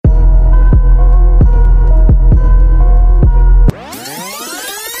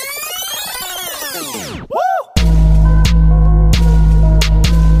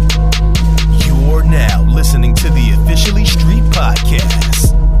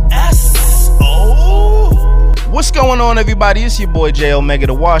What's going on, everybody? It's your boy J Omega,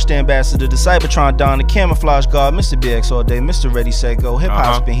 the Washed Ambassador, the Cybertron Don, the Camouflage God, Mr. BX all day, Mr. Ready Set Go, Hip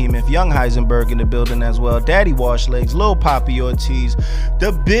Hop's Behemoth, Young Heisenberg in the building as well, Daddy Wash Legs, Lil Poppy Ortiz,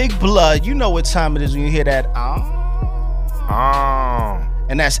 the Big Blood. You know what time it is when you hear that.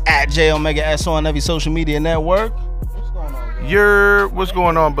 And that's at J Omega S on every social media network. What's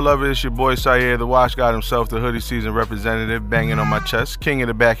going on, beloved? It's your boy Sayer, the Wash God himself, the hoodie season representative, banging on my chest, king of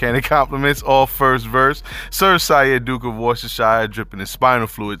the backhanded compliments, all first verse. Sir Sayer, Duke of Worcestershire, dripping in spinal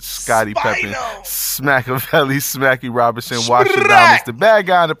fluid, Scotty Peppin, Smackavelli, Smacky Robinson, Washadamas, the bad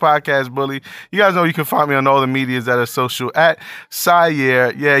guy in the podcast bully. You guys know you can find me on all the medias that are social at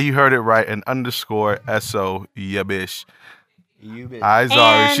Sayer. Yeah, you heard it right, an _SO, yeah, bitch. You bitch. Hi,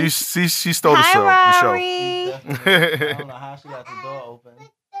 Zari. She stole the show. I don't know how she got the door open.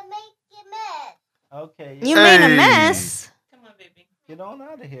 Okay. You made a mess. Come on, baby. Get on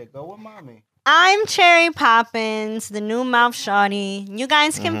out of here. Go with mommy. I'm Cherry Poppins, the new mouth shawty. You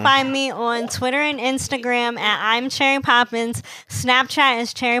guys can find me on Twitter and Instagram at I'm Cherry Poppins. Snapchat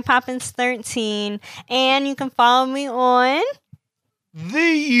is Cherry Poppins 13, and you can follow me on the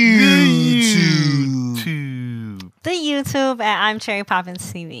YouTube at I'm Cherry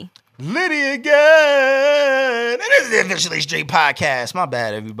Poppins TV. Liddy again. And this is the Officially Straight Podcast. My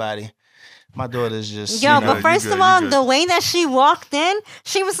bad, everybody. My daughter's just... But first of all, the way that she walked in,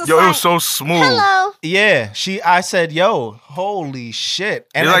 she was just it was so smooth. Hello. Yeah, I said, yo, holy shit.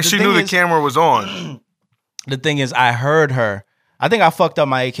 And it's like she knew the camera was on. The thing is, I heard her. I think I fucked up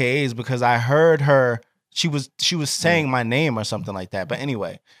my AKAs because I heard her. She was saying my name or something like that. But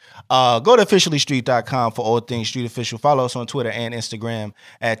anyway... go to officiallystreet.com for all things Street Official. Follow us on Twitter and Instagram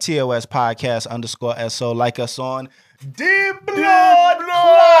at TOS Podcast _SO. Like us on Deep Blood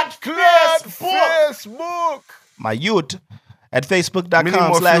Facebook. My youth at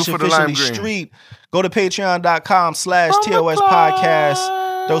Facebook.com/officiallystreet. Go to Patreon.com/TOS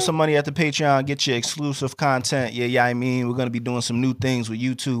Podcast. Throw some money at the Patreon. Get your exclusive content. Yeah, I mean, we're going to be doing some new things with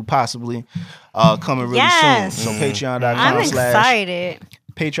YouTube possibly coming really soon. So Patreon.com/ I'm excited.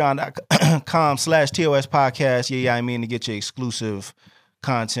 Patreon.com/TOS Podcast. Yeah, I mean, to get your exclusive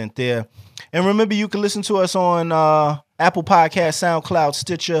content there. And remember, you can listen to us on Apple Podcasts, SoundCloud,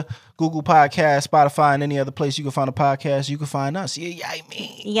 Stitcher, Google Podcasts, Spotify, and any other place you can find a podcast. You can find us. Yeah, I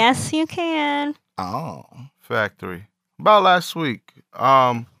mean. Yes, you can. Oh. Factory. About last week, we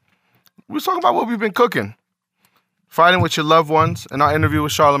was talking about what we've been cooking. Fighting with your loved ones, and our interview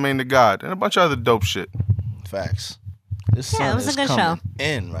with Charlamagne the God, and a bunch of other dope shit. Facts. This sun it was is a good coming show.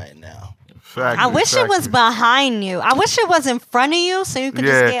 in right now. Factory, I wish it was behind you. I wish it was in front of you so you could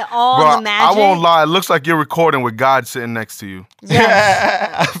just get all bro, the magic. I won't lie. It looks like you're recording with God sitting next to you.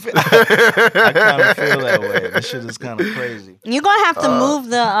 Yeah. I kind of feel that way. This shit is kind of crazy. You're gonna have to move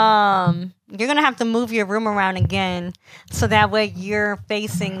the You're gonna have to move your room around again, so that way you're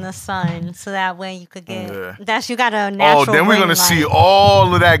facing the sun. So that way you could get you got a natural. Oh, then we're gonna light. see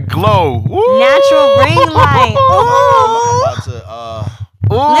all of that glow. Woo! Natural ring light. Ooh. I'm about to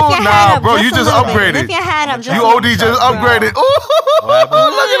Oh, nah, bro, you just upgraded. Lift your hat up. You OD just upgraded. Ooh, look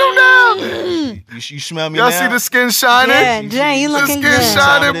at him now. You smell me Y'all now? see the skin shining? Yeah, Jay, you looking the skin good.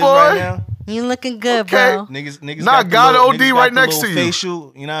 shining, boy. Right now? You looking good, Okay. bro. Niggas Nah, got God the OD niggas right got the next to little you.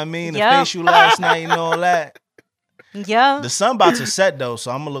 Facial, you know what I mean? The Yup. facial last night and all that. Yeah. The sun about to set though,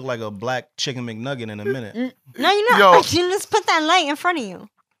 so I'm gonna look like a black chicken McNugget in a minute. No, you know, Yo. you just put that light in front of you.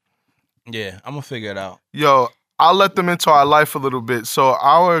 Yeah, I'm gonna figure it out. Yo, I'll let them into our life a little bit. So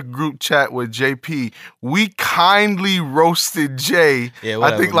our group chat with JP, we kindly roasted Jay. Yeah, I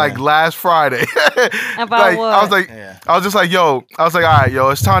whatever, think like man. last Friday. About what? I was like, Yeah. I was just like, all right, yo,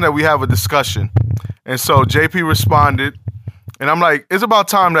 it's time that we have a discussion. And so JP responded, and I'm like, it's about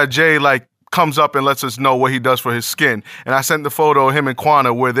time that Jay like comes up and lets us know what he does for his skin. And I sent the photo of him and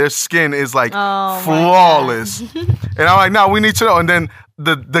Quana where their skin is like flawless. And I'm like, no, we need to know. And then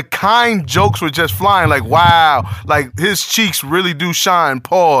the kind jokes were just flying, like, wow, like his cheeks really do shine,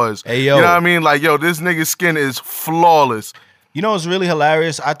 pause. Hey, yo. You know what I mean? Like, yo, this nigga's skin is flawless. You know what's really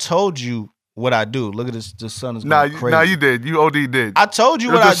hilarious? I told you what I do. Look at this. The sun is going crazy. Nah, you did. You OD did. I told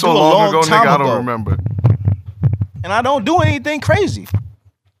you It what was I just do so a long long ago, time nigga, ago. I don't remember. And I don't do anything crazy.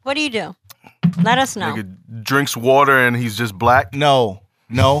 What do you do? Let us know. Nigga drinks water and he's just black. No,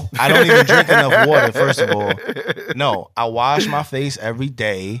 I don't even drink enough water, first of all. No, I wash my face every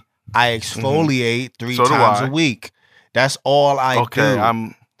day. I exfoliate 3 So do times I. a week. That's all I Okay,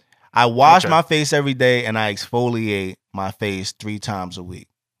 do. I wash okay. my face every day and I exfoliate my face 3 times a week.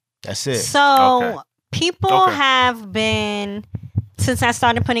 That's it. So people Okay. have been, since I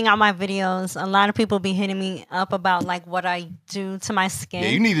started putting out my videos, a lot of people be hitting me up about like what I do to my skin. Yeah,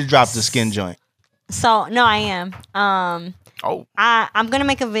 you need to drop the skin joint. So no, I am. Oh, I'm gonna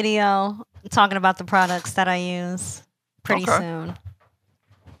make a video talking about the products that I use pretty soon.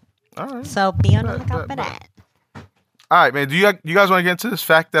 all right. So be on the lookout for that. All right, man. Do you guys want to get into this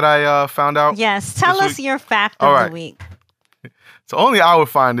fact that I found out? Yes. Tell us your fact All of right. the week. So only I would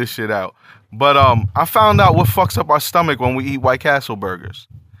find this shit out. But I found out what fucks up our stomach when we eat White Castle burgers.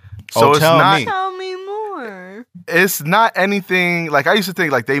 So tell me. Tell me more. It's not anything like I used to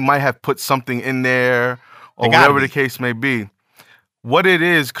think like they might have put something in there or whatever the case may be. What it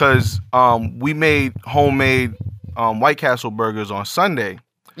is, because we made homemade White Castle burgers on Sunday.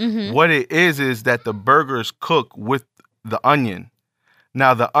 Mm-hmm. What it is that the burgers cook with the onion.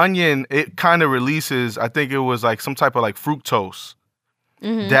 Now the onion, it kind of releases, I think it was like some type of like fructose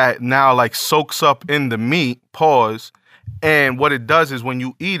that now like soaks up in the meat, and what it does is when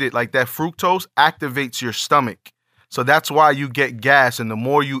you eat it, like that fructose activates your stomach. So that's why you get gas, and the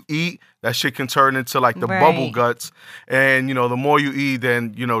more you eat, that shit can turn into like the bubble guts, and you know the more you eat,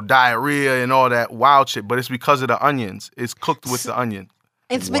 then you know diarrhea and all that wild shit. But it's because of the onions. It's cooked with the onion.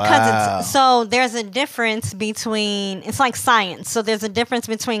 It's because it's so there's a difference between it's like science. So there's a difference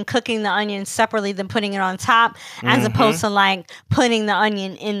between cooking the onion separately than putting it on top, as opposed to like putting the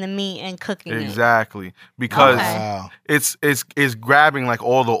onion in the meat and cooking it. Exactly, because it's grabbing like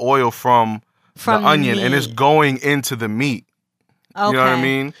all the oil from the onion and it's going into the meat. Okay. You know what I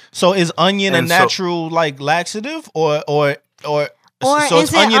mean? So is onion a natural like laxative or so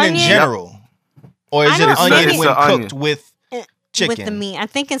it's onion in general? Or is it onion when cooked with chicken? With the meat. I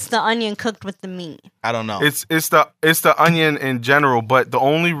think it's the onion cooked with the meat. I don't know. It's the onion in general, but the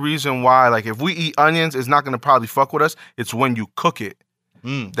only reason why, like if we eat onions, it's not gonna probably fuck with us. It's when you cook it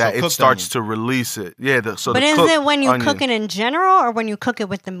that it starts to release it. Yeah. But is it when you cook it in general or when you cook it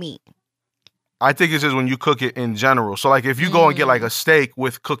with the meat? I think it's just when you cook it in general. So like if you go and get like a steak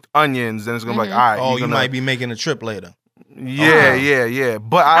with cooked onions, then it's gonna be like, all right. Oh, you might be making a trip later. Yeah.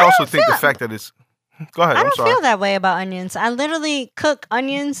 But I also think the fact that it's go ahead. I don't feel that way about onions. I literally cook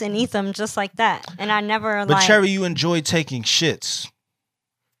onions and eat them just like that, and I never. But Cherry, you enjoy taking shits.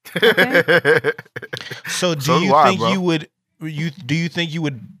 Okay. So do you think you would? Do you think you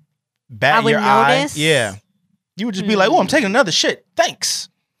would bat your eye? Yeah, you would just be like, "Oh, I'm taking another shit. Thanks."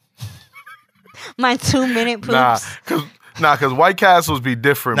 My 2-minute poops. Because White Castles be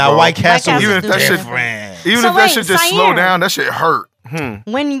different. Now White Castles even if that different. Shit, even if that shit just slow down, that shit hurt.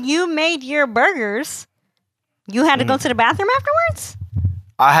 When you made your burgers, you had to go to the bathroom afterwards?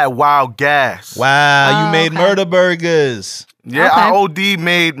 I had wild gas. Wow, you made murder burgers. Yeah, I OD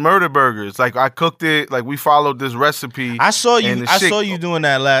made murder burgers. Like I cooked it. Like we followed this recipe. I saw you. I saw you doing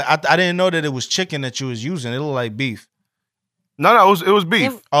that last. I didn't know that it was chicken that you was using. It looked like beef. No, it was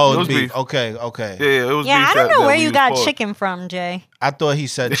beef. It was beef. Okay. Yeah, it was beef. Yeah, I don't know where you got chicken from, Jay. I thought he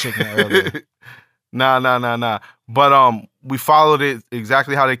said chicken earlier. Nah. But we followed it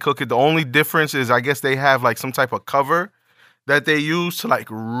exactly how they cook it. The only difference is I guess they have like some type of cover that they use to like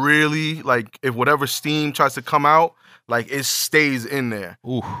really like if whatever steam tries to come out, like it stays in there.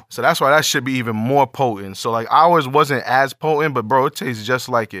 Ooh. So that's why that should be even more potent. So like ours wasn't as potent, but bro, it tastes just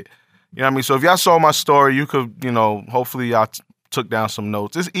like it. You know what I mean? So if y'all saw my story, you could, hopefully y'all took down some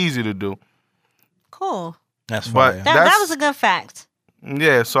notes. It's easy to do. Cool. That's fine. That was a good fact.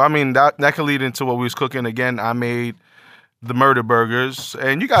 Yeah, so I mean that could lead into what we was cooking. Again, I made the murder burgers,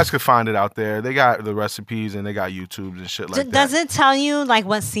 and you guys could find it out there. They got the recipes and they got YouTubes and shit like that. Does it tell you like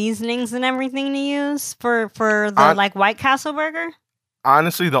what seasonings and everything to use for the like White Castle burger?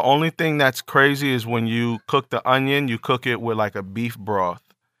 Honestly, the only thing that's crazy is when you cook the onion, you cook it with like a beef broth.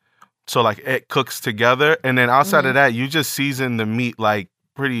 So like it cooks together, and then outside of that, you just season the meat like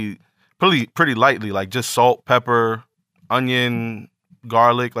pretty lightly, like just salt, pepper, onion,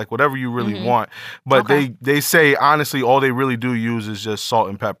 garlic, like whatever you really want. But they say honestly, all they really do use is just salt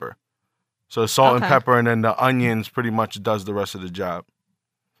and pepper. So salt and pepper, and then the onions pretty much does the rest of the job.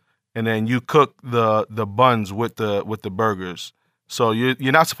 And then you cook the buns with the burgers. So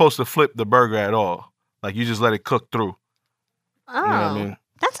you're not supposed to flip the burger at all. Like you just let it cook through. Oh. You know what I mean?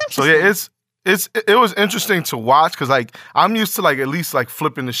 That's interesting. So yeah, it was interesting to watch because like I'm used to like at least like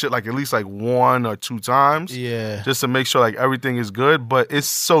flipping the shit like at least like 1 or 2 times. Yeah. Just to make sure like everything is good. But it's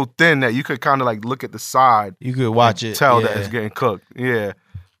so thin that you could kind of like look at the side. You could watch it. Tell that it's getting cooked. Yeah.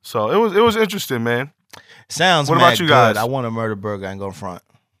 So it was interesting, man. Sounds what about you guys? I want a murder burger. I ain't gonna front.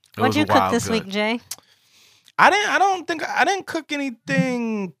 What'd you cook this week, Jay? I didn't cook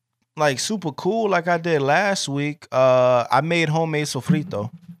anything like super cool like I did last week. I made homemade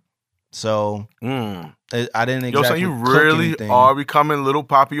sofrito. So I didn't exactly. So you really are becoming little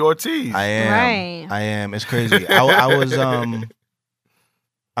Papi Ortiz. I am. Right. I am. It's crazy. I was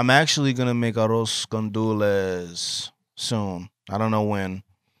I'm actually gonna make arroz con dules soon. I don't know when.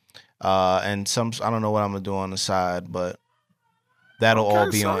 And I don't know what I'm gonna do on the side, but that'll all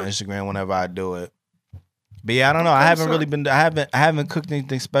be on Instagram whenever I do it. But yeah, I don't know. I haven't really been. I haven't cooked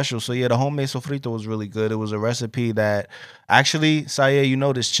anything special. So yeah, the homemade sofrito was really good. It was a recipe that actually, Saya, you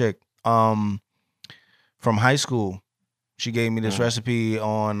know this chick from high school. She gave me this recipe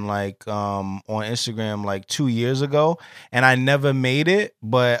on on Instagram like 2 years ago, and I never made it,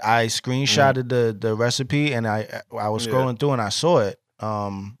 but I screenshotted the recipe, and I was scrolling through and I saw it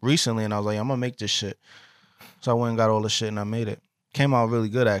recently, and I was like, I'm gonna make this shit. So I went and got all the shit and I made it. Came out really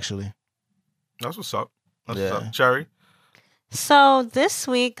good actually. That's what's up. That's what's up. Cherry. So this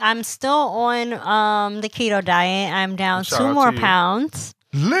week I'm still on the keto diet. I'm down 2 more pounds.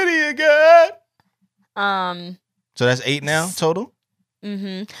 Lydia God. So that's 8 now total?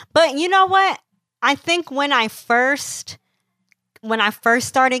 Mm-hmm. But you know what? I think when I first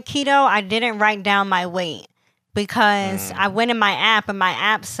started keto, I didn't write down my weight because I went in my app and my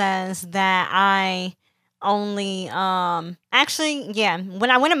app says that I only when I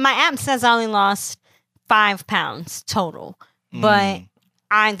went in my app says I only lost 5 pounds total. But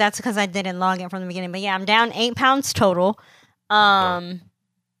that's because I didn't log in from the beginning. But yeah, I'm down 8 pounds total. I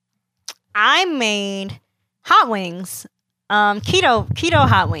made hot wings, keto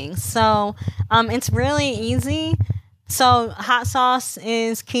hot wings. So it's really easy. So hot sauce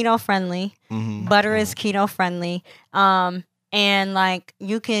is keto friendly, butter is keto friendly, and like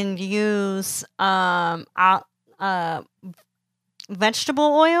you can use vegetable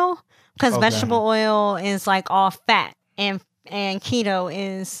oil because vegetable oil is like all fat and keto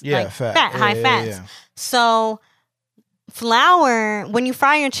is fat, high fats. Yeah. So flour, when you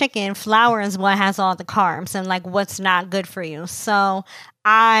fry your chicken, flour is what has all the carbs and like what's not good for you. So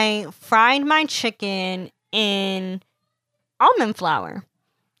I fried my chicken in almond flour.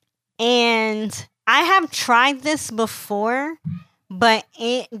 And I have tried this before, but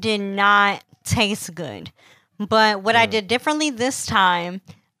it did not taste good. But what I did differently this time,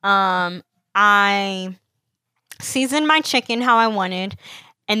 I seasoned my chicken how I wanted.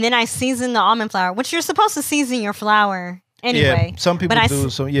 And then I seasoned the almond flour, which you're supposed to season your flour anyway. Yeah, some people do.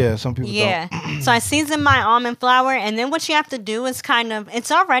 Some people don't. So I seasoned my almond flour, and then what you have to do is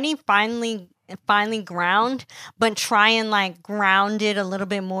it's already finely ground, but try and like ground it a little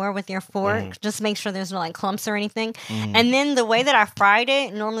bit more with your fork. Just make sure there's no like clumps or anything. And then the way that I fried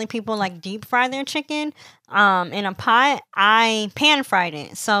it, normally people like deep fry their chicken in a pot. I pan fried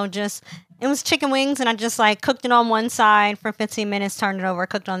it. So it was chicken wings, and I just like cooked it on one side for 15 minutes, turned it over,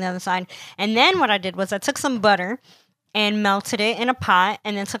 cooked on the other side. And then what I did was I took some butter and melted it in a pot,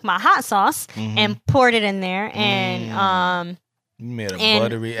 and then took my hot sauce and poured it in there, and you made a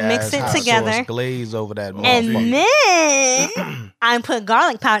buttery ass hot sauce glaze over that motherfucker. And then I put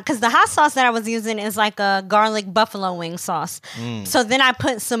garlic powder, because the hot sauce that I was using is like a garlic buffalo wing sauce. So then I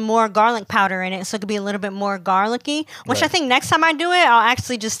put some more garlic powder in it so it could be a little bit more garlicky, which I think next time I do it, I'll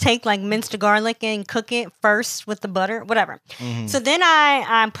actually just take like minced garlic and cook it first with the butter, whatever. So then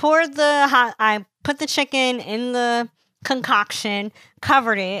I put the chicken in the concoction,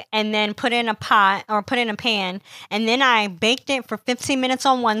 covered it, and then put it in a pot or put it in a pan, and then I baked it for 15 minutes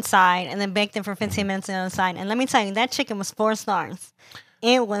on one side and then baked it for 15 minutes on the other side. And let me tell you, that chicken was 4 stars.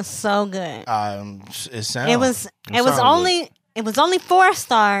 It was so good. It was only 4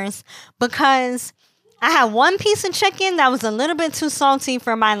 stars because I had one piece of chicken that was a little bit too salty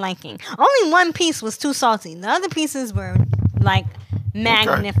for my liking. Only one piece was too salty. The other pieces were like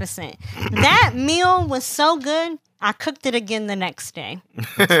magnificent. That meal was so good. I cooked it again the next day.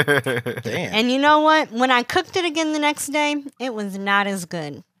 Damn. And you know what? When I cooked it again the next day, it was not as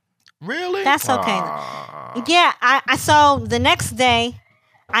good. Really? That's okay. Yeah, so the next day,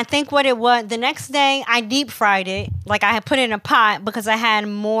 I think what it was, the next day I deep fried it. Like I had put it in a pot because I had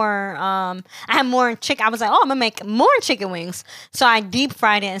more chicken. I was like, oh, I'm going to make more chicken wings. So I deep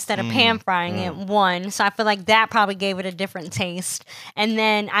fried it instead of pan frying it one. So I feel like that probably gave it a different taste. And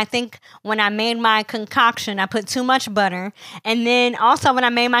then I think when I made my concoction, I put too much butter. And then also when I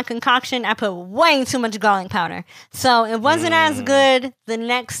made my concoction, I put way too much garlic powder. So it wasn't as good the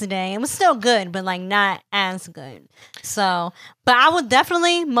next day. It was still good, but like not as good. So, but I would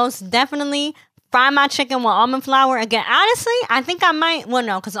most definitely fry my chicken with almond flour again. Honestly, I think I might. Well,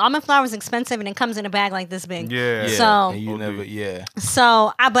 no, because almond flour is expensive and it comes in a bag like this big. Yeah. So you never. Yeah.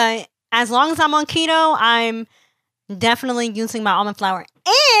 So, but as long as I'm on keto, I'm definitely using my almond flour.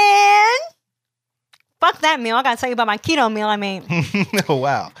 And fuck that meal. I gotta tell you about my keto meal I made. Oh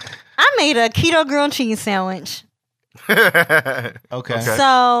wow. I made a keto grilled cheese sandwich. Okay.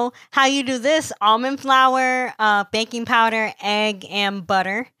 So how you do this: almond flour, baking powder, egg, and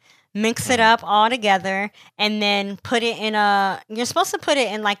butter. Mix it up all together, and then put it in a. You're supposed to put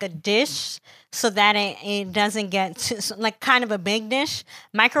it in like a dish so that it doesn't get too, like kind of a big dish.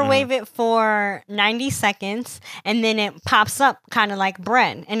 Microwave it for 90 seconds, and then it pops up kind of like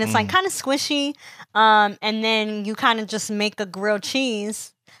bread, and it's like kind of squishy. And then you kind of just make a grilled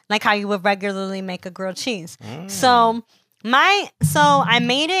cheese, like how you would regularly make a grilled cheese. So I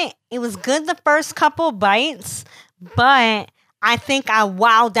made it. It was good the first couple bites, but I think I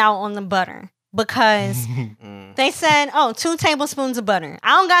wowed out on the butter because they said, 2 tablespoons of butter.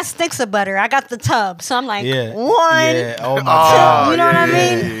 I don't got sticks of butter. I got the tub. So I'm like, 1, Yeah. Oh my God. you know what I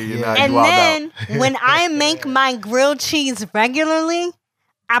mean? Yeah, And then when I make my grilled cheese regularly,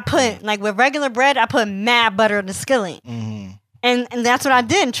 I put, like with regular bread, I put mad butter in the skillet. And that's what I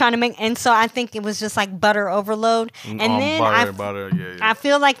did, trying to make. And so I think it was just like butter overload. And then I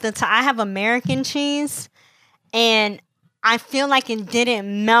feel like I have American cheese, and I feel like it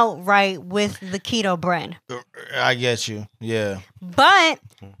didn't melt right with the keto bread. I get you. Yeah. But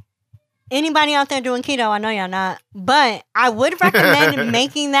anybody out there doing keto, I know y'all not, but I would recommend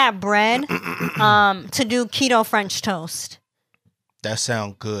making that bread to do keto French toast. That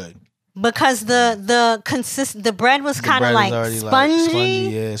sounds good. Because the bread was kind of like spongy.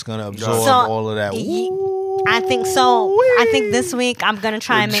 Yeah, it's gonna absorb all of that. I think so. I think this week I'm gonna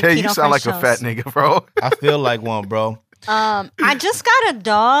try and make keto you sound French like toast. a fat nigga, bro. I feel like one, bro. I just got a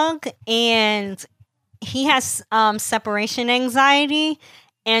dog, and he has separation anxiety.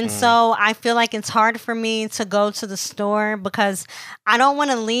 And so I feel like it's hard for me to go to the store because I don't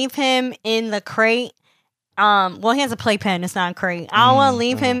want to leave him in the crate. Well, he has a playpen. It's not a crate. I don't want to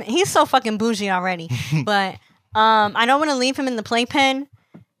leave him. He's so fucking bougie already. But I don't want to leave him in the playpen,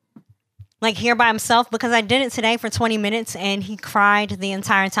 like here by himself, because I did it today for 20 minutes and he cried the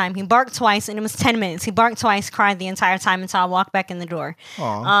entire time. He barked twice and it was 10 minutes. He barked twice, cried the entire time until I walked back in the door.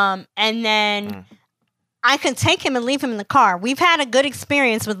 And then I could take him and leave him in the car. We've had a good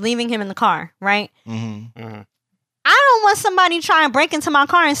experience with leaving him in the car, right? I don't want somebody trying to break into my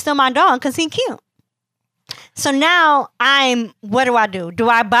car and steal my dog because he's cute. So now what do? Do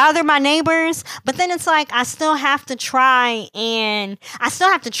I bother my neighbors? But then it's like I still have to try and I still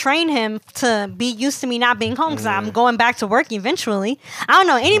have to train him to be used to me not being home because I'm going back to work eventually. I don't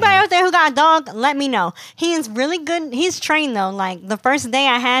know. Anybody out there who got a dog, let me know. He is really good. He's trained though. Like the first day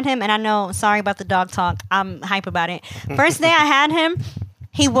I had him, and I know, sorry about the dog talk. I'm hype about it. First day I had him,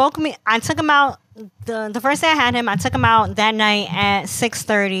 he woke me. I took him out. The first day I had him, I took him out that night at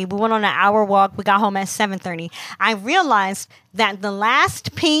 6:30. We went on an hour walk. We got home at 7:30. I realized that the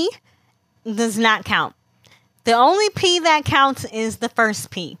last pee does not count. The only pee that counts is the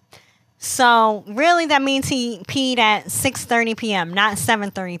first pee. So really that means he peed at 6:30 p.m., not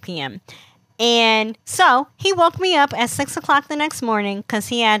 7:30 p.m. And so he woke me up at 6 o'clock the next morning because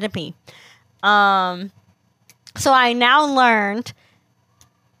he had to pee. So I now learned,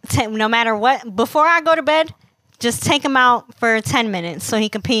 no matter what, before I go to bed, just take him out for 10 minutes so he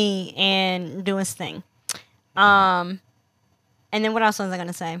can pee and do his thing. And then what else was I going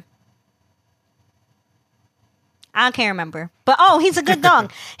to say? I can't remember. But he's a good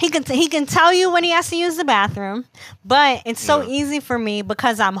dog. He can tell you when he has to use the bathroom. But it's so easy for me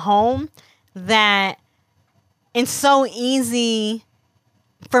because I'm home that it's so easy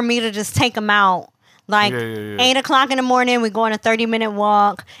for me to just take him out. Like 8 o'clock in the morning, we go on a 30-minute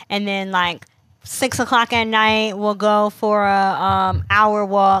walk, and then like 6 o'clock at night, we'll go for a hour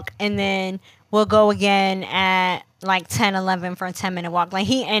walk, and then we'll go again at like 10, 11 for a 10-minute walk. Like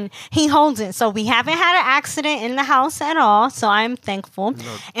he holds it. So we haven't had an accident in the house at all. So I'm thankful.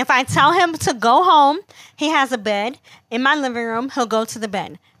 No. If I tell him to go home, he has a bed in my living room. He'll go to the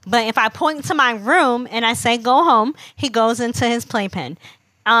bed. But if I point to my room and I say go home, he goes into his playpen.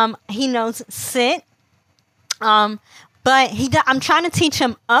 He knows sit. But I'm trying to teach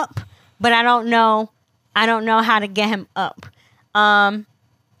him up, but I don't know how to get him up. And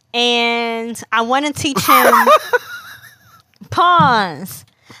I want to teach him. Pause.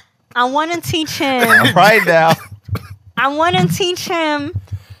 I want to teach him. Right now. I want to teach him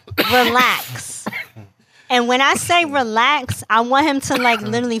relax. And when I say relax, I want him to like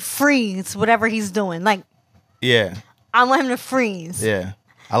literally freeze whatever he's doing. Like, yeah. I want him to freeze. Yeah.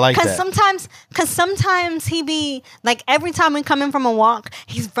 I like that. Because sometimes he be like, every time we come in from a walk,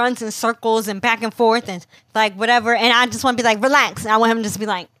 he runs in circles and back and forth and like whatever. And I just want to be like, relax. And I want him to just be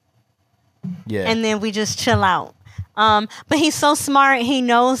like, yeah. And then we just chill out. But he's so smart. He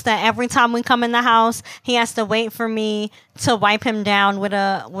knows that every time we come in the house, he has to wait for me to wipe him down with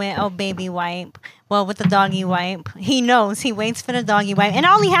a baby wipe. Well, with the doggy wipe. He knows. He waits for the doggy wipe. And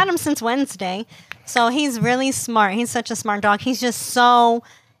I only had him since Wednesday. So he's really smart. He's such a smart dog. He's just so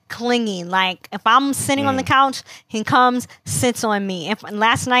clingy. Like, if I'm sitting on the couch, he comes, sits on me. If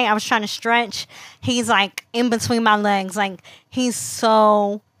last night I was trying to stretch, he's like in between my legs. Like, he's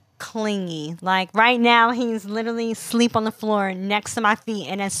so clingy. Like, right now he's literally asleep on the floor next to my feet,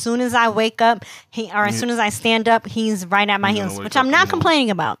 and as soon as I wake up, as soon as I stand up, he's right at my heels, which I'm not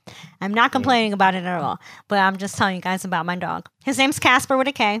complaining about. I'm not complaining about it at all, but I'm just telling you guys about my dog. His name's Casper with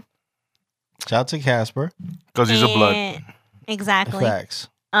a K. Shout out to Casper. Because he's a blood. Exactly. Facts.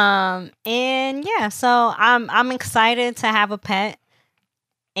 And yeah, so I'm excited to have a pet,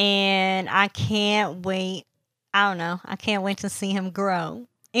 and I can't wait. I don't know. I can't wait to see him grow.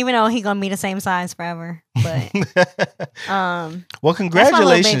 Even though he gonna be the same size forever, but well,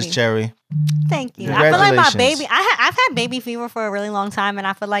 congratulations, Cherry. Thank you. I feel like my baby. I've had baby fever for a really long time, and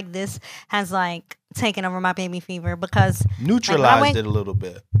I feel like this has like taken over my baby fever because neutralized it a little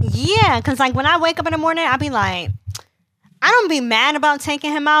bit. Yeah, because like when I wake up in the morning, I be like, I don't be mad about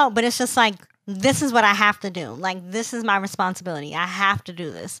taking him out, but it's just like, this is what I have to do. Like, this is my responsibility. I have to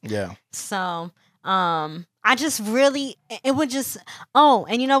do this. Yeah. So, I just really, it would just,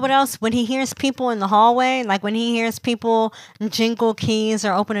 and you know what else? When he hears people in the hallway, like when he hears people jingle keys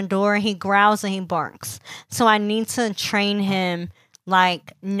or open a door, he growls and he barks. So I need to train him,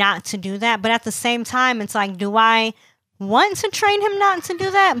 like, not to do that. But at the same time, it's like, do I want to train him not to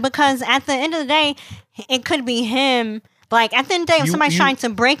do that? Because at the end of the day, it could be him. Like, at the end of the day, if somebody's trying to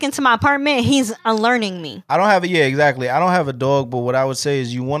break into my apartment, he's unlearning me. I don't have exactly. I don't have a dog, but what I would say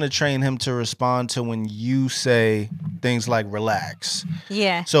is you want to train him to respond to when you say things like relax.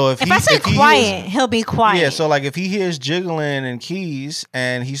 Yeah. So if I say quiet, he'll be quiet. Yeah, so like if he hears jiggling and keys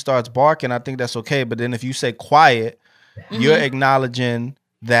and he starts barking, I think that's okay. But then if you say quiet, you're acknowledging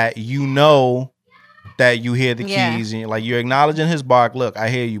that you know that you hear the keys. And you're acknowledging his bark. Look, I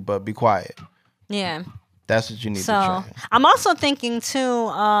hear you, but be quiet. Yeah. That's what you need to train. I'm also thinking too,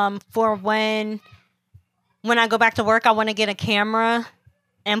 for when I go back to work, I want to get a camera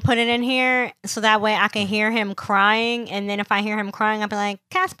and put it in here so that way I can hear him crying. And then if I hear him crying, I'll be like,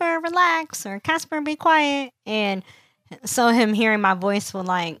 Casper, relax, or Casper, be quiet. And so him hearing my voice will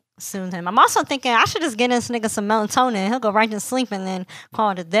like soothe him. I'm also thinking I should just get this nigga some melatonin. He'll go right to sleep and then call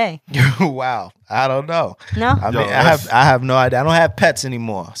it a day. Wow. I don't know. No? I mean, I have no idea. I don't have pets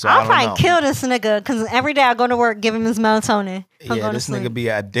anymore. So I'll probably kill this nigga because every day I go to work, give him his melatonin. This nigga be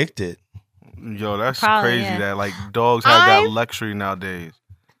addicted. Yo, that's crazy that like dogs have that luxury nowadays.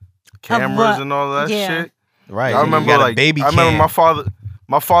 Cameras and all that shit. Right. I remember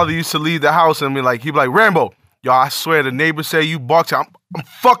my father used to leave the house and he'd be like, Rambo, yo, I swear the neighbor said you barked. I'm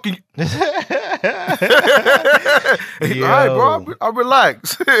fucking you. All right, bro, I'll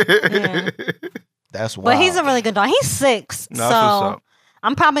relax. That's wild. But he's a really good dog. He's 6. No, that's what's up.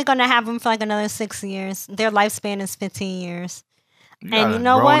 I'm probably going to have him for like another 6 years. Their lifespan is 15 years. And you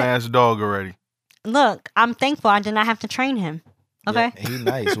know what? Grown-ass dog already. Look, I'm thankful I did not have to train him. Okay? Yeah, he's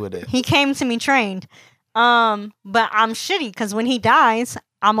nice with it. He came to me trained. But I'm shitty because when he dies,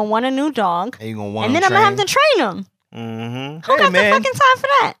 I'm going to want a new dog. And then I'm going to have to train him. Mm-hmm. Who got the fucking time for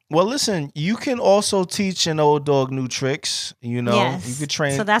that? Well, listen, you can also teach an old dog new tricks. You know, yes. You could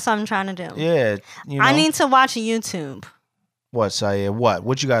train. So that's what I'm trying to do. Yeah. You know. I need to watch YouTube. What, Syed?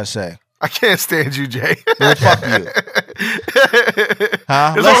 What you gotta say? I can't stand you, Jay. Well, fuck you.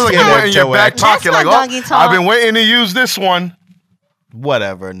 Huh? It's almost like you went in your back pocket. Like, I've been waiting to use this one.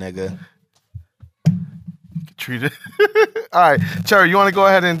 Whatever, nigga. Treat it. All right, Cherry, you want to go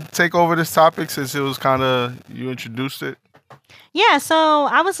ahead and take over this topic since it was kind of you introduced it? Yeah, so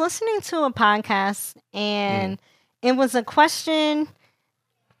I was listening to a podcast and it was a question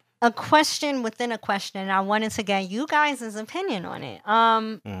within a question. I wanted to get you guys' opinion on it.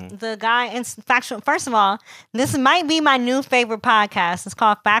 The guy, it's factual. First of all, this might be my new favorite podcast. It's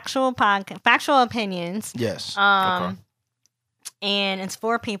called Factual Opinions. Yes. And it's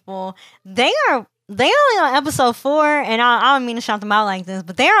 4 people. They only on episode 4, and I don't mean to shout them out like this,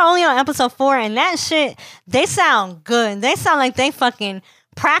 but they're only on episode 4, and that shit, they sound good. They sound like they fucking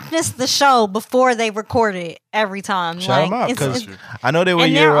practiced the show before they record it every time. Shout them out, because I know they were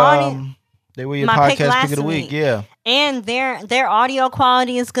your podcast pick of the week. Yeah. And their audio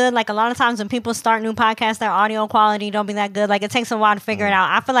quality is good. Like, a lot of times when people start new podcasts, their audio quality don't be that good. Like, it takes a while to figure it out.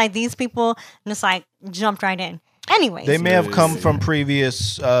 I feel like these people just like jumped right in. Anyways, They may have come from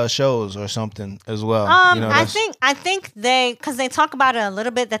previous shows or something as well. I think because they talk about it a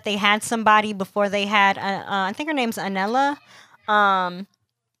little bit that they had somebody before they had. I think her name's Anella.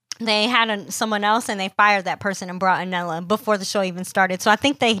 They had someone else and they fired that person and brought Anella before the show even started. So I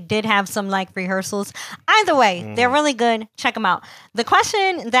think they did have some like rehearsals. Either way, they're really good. Check them out. The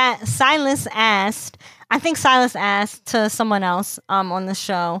question that Silas asked, I think Silas asked to someone else on the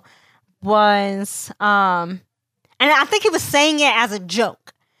show was, and I think he was saying it as a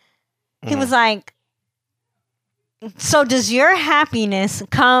joke. He was like, so does your happiness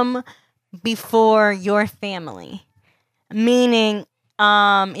come before your family? Meaning,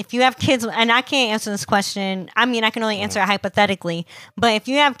 if you have kids, and I can't answer this question. I mean, I can only answer it hypothetically. But if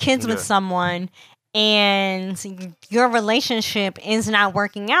you have kids with someone and your relationship is not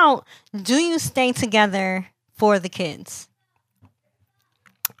working out, do you stay together for the kids?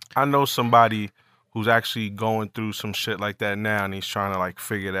 I know somebody who's actually going through some shit like that now, and he's trying to like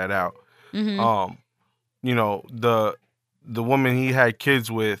figure that out. You know, the woman he had kids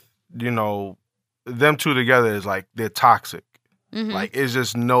with, you know, them two together is like they're toxic. Like, it's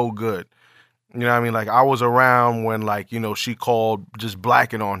just no good. You know what I mean? Like, I was around when, like, you know, she called just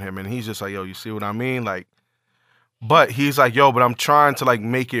blacking on him. And he's just like, yo, you see what I mean? Like, but he's like, yo, but I'm trying to, like,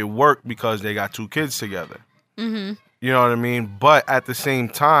 make it work because they got 2 kids together. You know what I mean? But at the same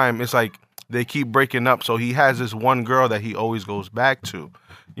time, it's like they keep breaking up. So he has this one girl that he always goes back to.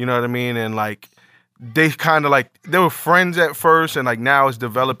 You know what I mean? And, like, they kind of, like, they were friends at first. And, like, now it's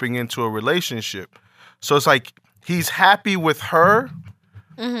developing into a relationship. So it's like, he's happy with her,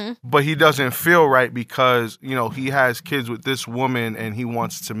 but he doesn't feel right because, you know, he has kids with this woman and he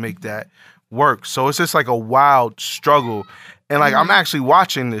wants to make that work. So it's just like a wild struggle. And like, I'm actually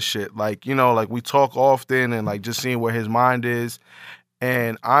watching this shit. Like, you know, like we talk often and like just seeing where his mind is.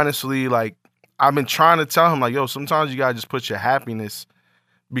 And honestly, like I've been trying to tell him like, yo, sometimes you gotta just put your happiness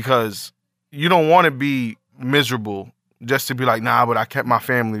because you don't want to be miserable just to be like, nah, but I kept my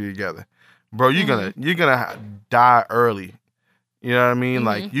family together. Bro, you're gonna die early. You know what I mean?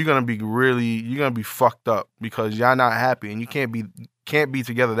 Like you're gonna be fucked up because y'all not happy and you can't be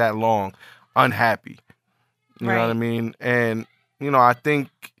together that long unhappy. You know what I mean? And you know, I think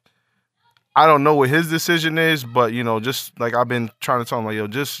I don't know what his decision is, but you know, just like I've been trying to tell him, like, yo,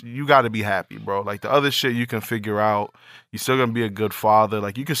 just you got to be happy, bro. Like the other shit you can figure out. You're still gonna be a good father.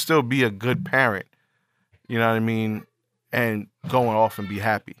 Like you can still be a good parent. You know what I mean? And going off and be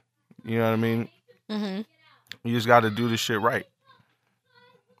happy. You know what I mean? You just got to do this shit right.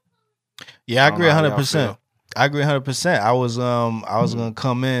 Yeah, I agree 100%. I agree 100%. I was gonna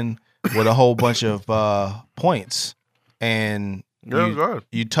come in with a whole bunch of points, and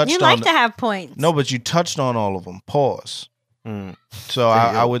you touched. You on like to have points. No, but you touched on all of them. Pause. So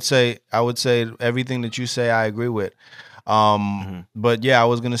I would say everything that you say I agree with. But yeah, I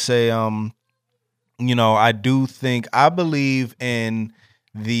was gonna say you know, I believe in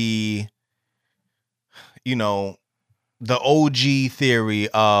the, you know, the OG theory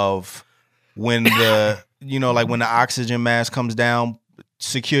of when the, you know, like when the oxygen mask comes down,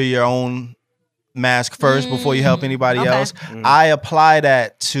 secure your own mask first before you help anybody else. I apply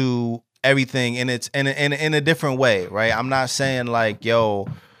that to everything, and it's in a different way, right? I'm not saying like, yo,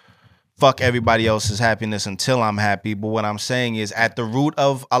 fuck everybody else's happiness until I'm happy. But what I'm saying is at the root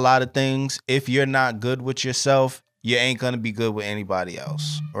of a lot of things, if you're not good with yourself, you ain't gonna be good with anybody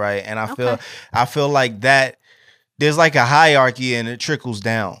else, right? And I feel like that there's like a hierarchy and it trickles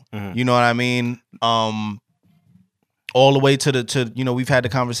down. You know what I mean? All the way to you know, we've had the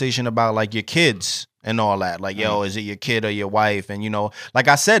conversation about like your kids and all that. Like, yo, is it your kid or your wife? And you know, like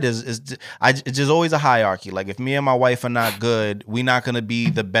I said, it's just always a hierarchy. Like if me and my wife are not good, we're not gonna be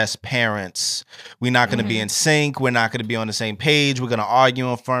the best parents. We're not gonna be in sync. We're not gonna be on the same page. We're gonna argue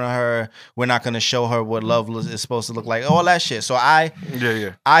in front of her. We're not gonna show her what love is supposed to look like. All that shit. So I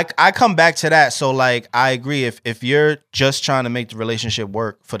come back to that. So like I agree. If you're just trying to make the relationship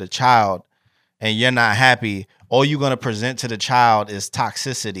work for the child and you're not happy, all you're gonna present to the child is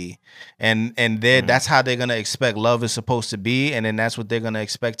toxicity, and that's how they're gonna expect love is supposed to be, and then that's what they're gonna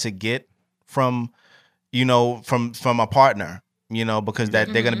expect to get from, you know, from a partner, you know, because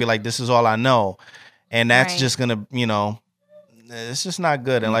that they're gonna be like, this is all I know, and that's just gonna, you know, it's just not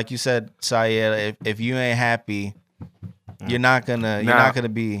good. And like you said, Syed, if you ain't happy, you're not gonna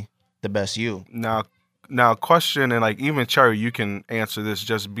be the best you. Now, question, and like even Cherry, you can answer this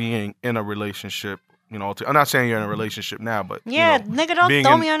just being in a relationship. You know, I'm not saying you're in a relationship now, but yeah, you know, nigga, don't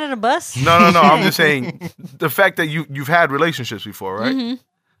throw me under the bus. No. I'm just saying the fact that you've had relationships before, right?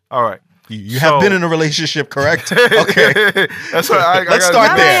 All right. You have been in a relationship, correct? Okay. That's what Let's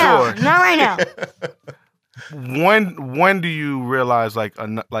start there. Not right now. when do you realize like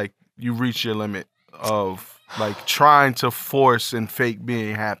you reach your limit of like trying to force and fake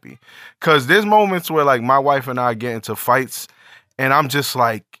being happy? Because there's moments where like my wife and I get into fights, and I'm just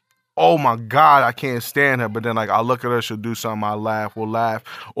like, oh my God, I can't stand her. But then like I'll look at her, she'll do something, I'll laugh, we'll laugh.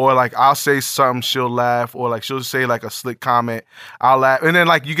 Or like I'll say something, she'll laugh. Or like she'll say like a slick comment, I'll laugh. And then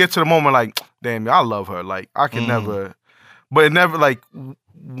like you get to the moment like, damn, I love her. Like I can never, but it never like,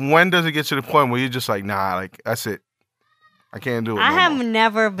 when does it get to the point where you're just like, nah, like that's it. I can't do it. I have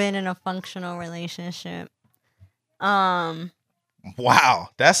never been in a functional relationship. Wow,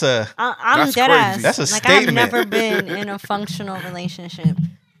 that's a I'm that's dead crazy. ass. That's a like statement. I've never been in a functional relationship.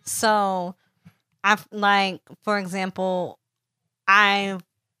 So I've like, for example, I've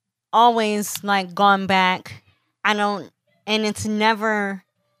always like gone back. And it's never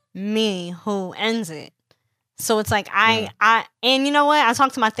me who ends it. So it's like and you know what? I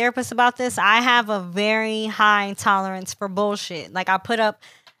talked to my therapist about this. I have a very high tolerance for bullshit. Like I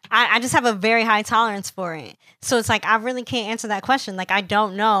just have a very high tolerance for it. So it's like I really can't answer that question. Like I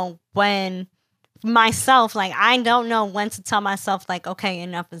don't know when myself, like I don't know when to tell myself like, okay,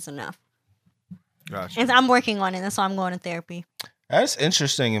 enough is enough. Gotcha. And I'm working on it. That's why I'm going to therapy. That's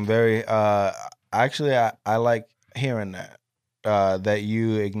interesting and very actually I like hearing that. That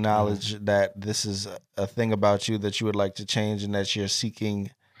you acknowledge that this is a thing about you that you would like to change and that you're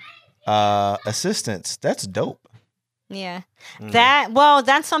seeking assistance. That's dope. Yeah.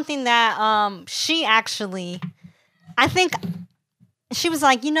 That's something that she actually, I think she was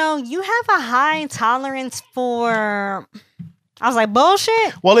like, you have a high tolerance for, I was like,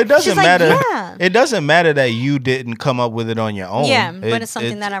 bullshit. Well, it doesn't matter. Like, yeah. It doesn't matter that you didn't come up with it on your own. Yeah, but it's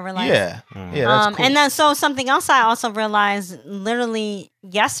something that I realized. Yeah, yeah. That's cool. And then so something else I also realized literally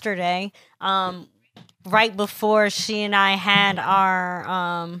yesterday, right before she and I had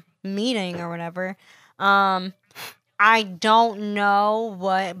our meeting or whatever. I don't know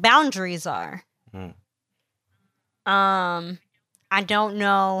what boundaries are. I don't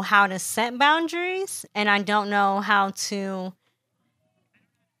know how to set boundaries, and I don't know how to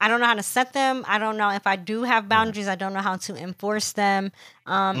set them. I don't know if I do have boundaries. I don't know how to enforce them.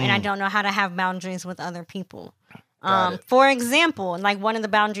 And I don't know how to have boundaries with other people. For example, like one of the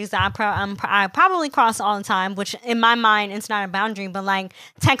boundaries that I probably cross all the time, which in my mind, it's not a boundary, but like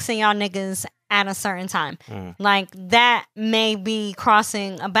texting y'all niggas at a certain time. Like that may be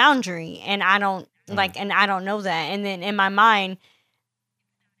crossing a boundary, and I don't and I don't know that. And then in my mind,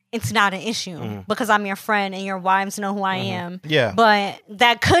 it's not an issue because I'm your friend and your wives know who I am. Yeah. But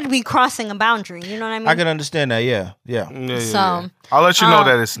that could be crossing a boundary. You know what I mean? I can understand that. Yeah. So I'll let you know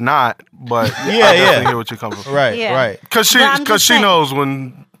that it's not, but I definitely hear what you're coming from. Right. Yeah. Right. Because she knows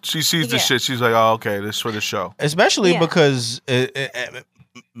when she sees the shit, she's like, oh, okay, this is for the show. Especially because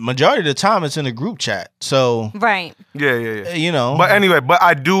majority of the time it's in a group chat. So right. Yeah. You know. But anyway,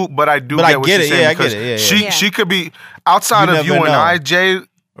 I do get what you're saying. I get it. Yeah. She could be outside of you and I, Jay.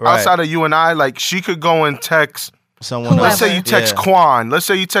 Right. Outside of you and I, like she could go and text someone else. Let's say you text Quan. Let's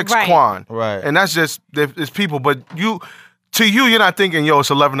say you text Quan. Right. And that's just, it's people. But you're not thinking, yo, it's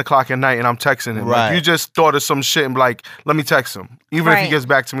 11 o'clock at night and I'm texting him. Right. Like, you just thought of some shit and be like, let me text him. Even if he gets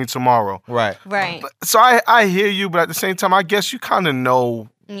back to me tomorrow. Right. So I hear you, but at the same time, I guess you kind of know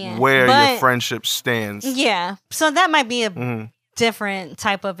where your friendship stands. Yeah. So that might be a different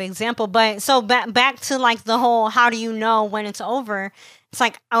type of example. But so back to like the whole, how do you know when it's over? It's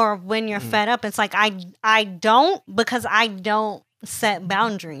like, or when you're fed up, it's like, I don't, because I don't set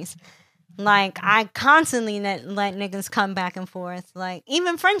boundaries. Like, I constantly let niggas come back and forth. Like,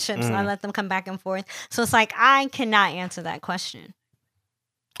 even friendships, I let them come back and forth. So it's like, I cannot answer that question.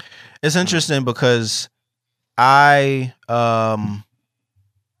 It's interesting because I,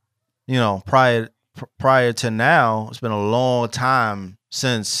 prior to now, it's been a long time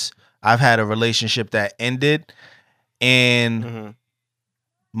since I've had a relationship that ended. And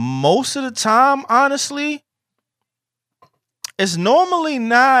most of the time, honestly, it's normally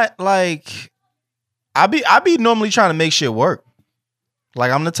not like I be normally trying to make shit work. Like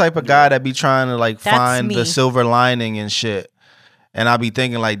I'm the type of guy that be trying to like find the silver lining and shit. And I be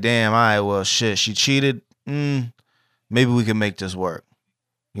thinking like, damn, all right, well shit, she cheated. Maybe we can make this work.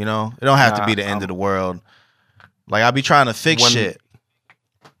 You know? It don't have to be the end of the world. Like I be trying to fix shit.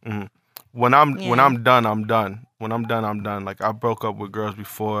 When I'm done, I'm done. When I'm done, I'm done. Like I broke up with girls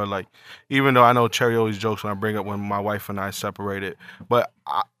before. Like even though I know Cherry always jokes when I bring up when my wife and I separated, but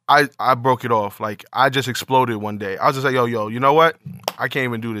I broke it off. Like I just exploded one day. I was just like, yo, you know what? I can't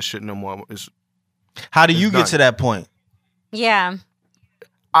even do this shit no more. How do you get to that point? Yeah.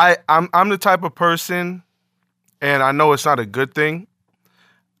 I'm the type of person, and I know it's not a good thing.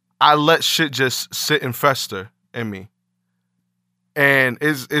 I let shit just sit and fester in me. And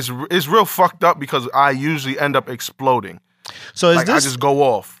it's real fucked up because I usually end up exploding. So is like, this I just go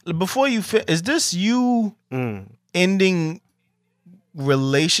off. Before you is this you ending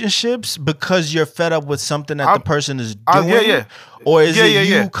relationships because you're fed up with something that the person is doing? Yeah. Or is it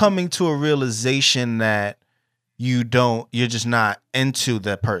you coming to a realization that you're just not into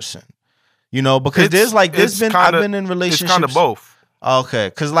that person? You know, because I've been in relationships. It's kind of both. Okay,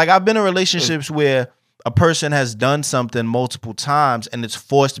 because like I've been in relationships where a person has done something multiple times and it's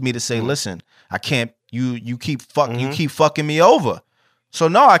forced me to say, listen, I can't, you keep fucking me over. So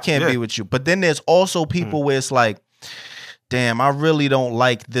no, I can't be with you. But then there's also people where it's like, damn, I really don't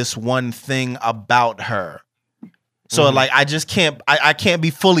like this one thing about her. So like I just can't I can't be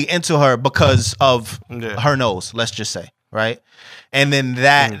fully into her because of her nose, let's just say. Right. And then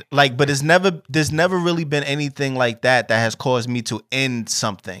that like, but there's never really been anything like that has caused me to end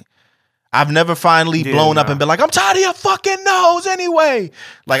something. I've never finally blown up and been like, I'm tired of your fucking nose anyway.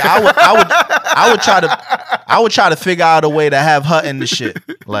 Like I would try to figure out a way to have her in the shit.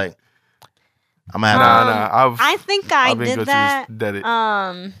 Like I'm gonna have I think I did that.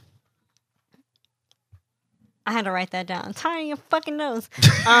 I had to write that down. I'm tired of your fucking nose.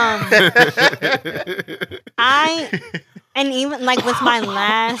 And even like with my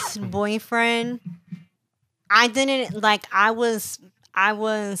last boyfriend, I didn't like I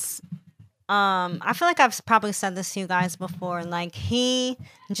feel like I've probably said this to you guys before. Like he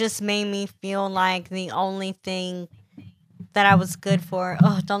just made me feel like the only thing that I was good for.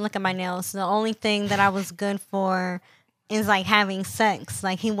 Oh, don't look at my nails. The only thing that I was good for is like having sex.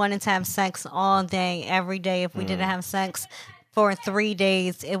 Like he wanted to have sex all day, every day. If we didn't have sex for 3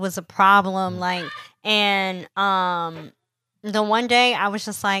 days, it was a problem. Like, and the one day I was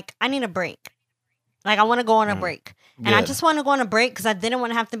just like, I need a break. Like I want to go on a break. And I just want to go on a break because I didn't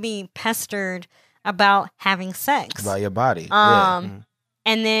want to have to be pestered about having sex. About your body. And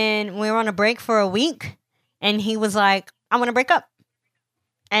then we were on a break for a week and he was like, I want to break up.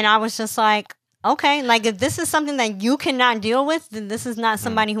 And I was just like, okay, like if this is something that you cannot deal with, then this is not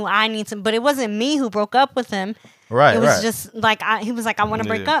somebody who I need to. But it wasn't me who broke up with him. Right. It was just like, he was like, I want to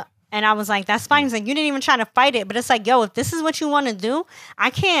break up. And I was like, that's fine. He's like, you didn't even try to fight it. But it's like, yo, if this is what you want to do, I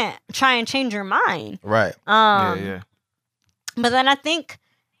can't try and change your mind. Right. But then I think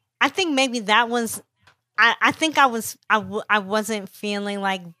maybe that was, I think I wasn't feeling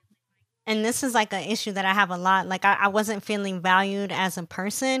like, and this is like an issue that I have a lot. Like I wasn't feeling valued as a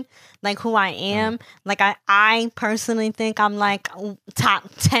person, like who I am. Like I personally think I'm like top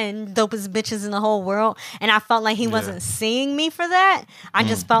 10 dopest bitches in the whole world. And I felt like he wasn't seeing me for that. I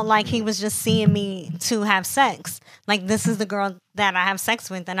just felt like he was just seeing me to have sex. Like this is the girl that I have sex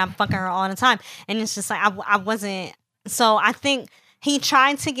with and I'm fucking her all the time. And it's just like, I wasn't. So I think he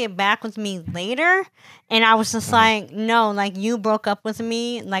tried to get back with me later, and I was just like, no, like you broke up with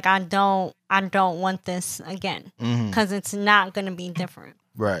me, like I don't want this again because it's not gonna be different.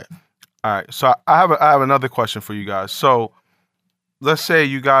 Right. All right. So I have another question for you guys. So let's say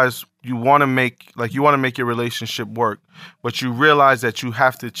you want to make your relationship work, but you realize that you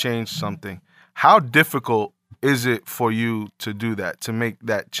have to change something. How difficult is it for you to do that, to make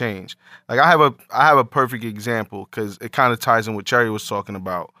that change? Like I have a perfect example because it kind of ties in what Cherry was talking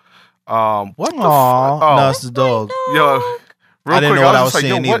about. What the fuck? Oh, no, it's the dog. Yo, real I didn't quick, know what I I was was like,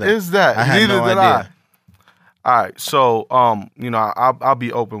 saying yo, what either. is that? I had no idea. All right, so I'll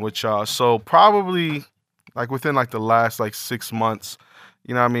be open with y'all. So probably like within like the last like 6 months,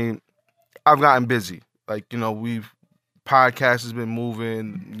 you know what I mean, I've gotten busy. Like, you know, podcast has been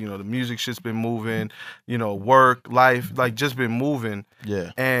moving, you know, the music shit's been moving, you know, work, life, like just been moving.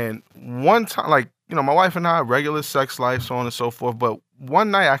 Yeah. And one time, like, you know, my wife and I, regular sex life, so on and so forth. But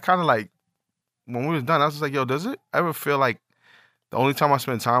one night I kind of like, when we was done, I was just like, yo, does it ever feel like the only time I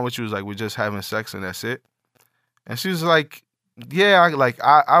spend time with you is like we're just having sex and that's it? And she was like, yeah,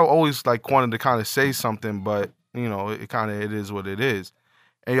 I always like wanted to kind of say something, but you know, it is what it is.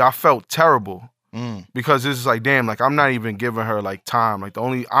 And I felt terrible. Because it's like, damn, like I'm not even giving her like time. Like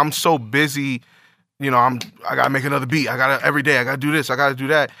I'm so busy, you know, I gotta make another beat. Every day I gotta do this, I gotta do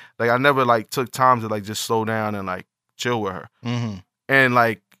that. Like I never like took time to like just slow down and like chill with her. And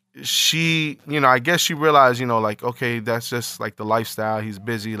like she, you know, I guess she realized, you know, like, okay, that's just like the lifestyle. He's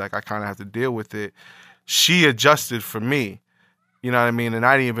busy. Like I kind of have to deal with it. She adjusted for me, you know what I mean? And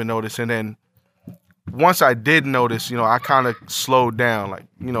I didn't even notice. And then once I did notice, you know, I kind of slowed down. Like,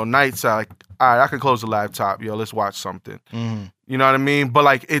 you know, nights I like, all right, I can close the laptop. Yo, let's watch something. You know what I mean? But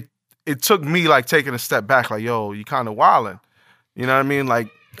like it took me like taking a step back. Like, yo, you kind of wilding. You know what I mean? Like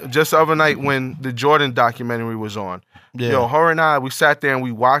just the other night when the Jordan documentary was on. Yeah. Yo, her and I, we sat there and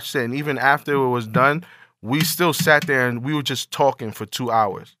we watched it, and even after it was done, we still sat there and we were just talking for 2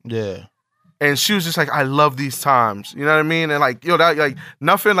 hours. Yeah. And she was just like, I love these times. You know what I mean? And like, yo, that like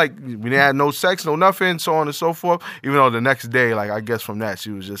nothing, like we didn't have no sex, no nothing, so on and so forth. Even though the next day, like I guess from that,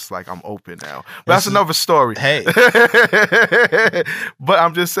 she was just like, I'm open now. But that's another story. Hey. But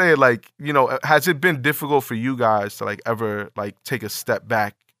I'm just saying, like, you know, has it been difficult for you guys to like ever like take a step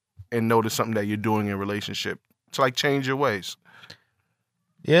back and notice something that you're doing in a relationship to like change your ways?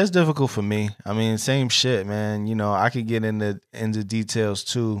 Yeah, it's difficult for me. I mean, same shit, man. You know, I could get into details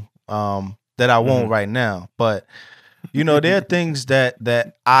too. That I won't right now, but you know, there are things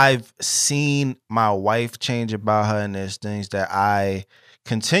that I've seen my wife change about her, and there's things that I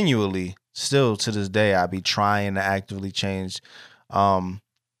continually, still to this day, I be trying to actively change.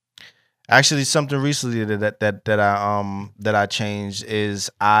 Actually, something recently that I changed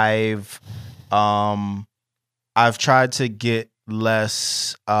is I've tried to get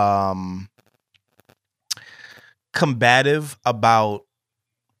less combative about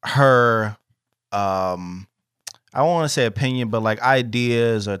her I don't want to say opinion, but like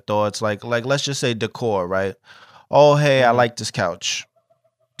ideas or thoughts, like let's just say decor, right? Oh, hey, I like this couch.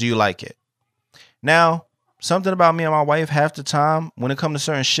 Do you like it? Now, something about me and my wife, half the time when it comes to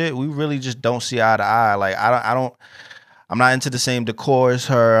certain shit, we really just don't see eye to eye. Like I'm not into the same decor as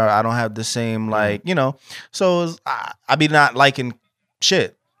her. I don't have the same, like, you know. So I be not liking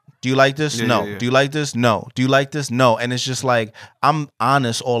shit. Do you like this? No. Yeah. Do you like this? No. Do you like this? No. And it's just like, I'm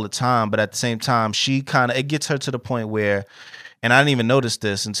honest all the time, but at the same time, it gets her to the point where, and I didn't even notice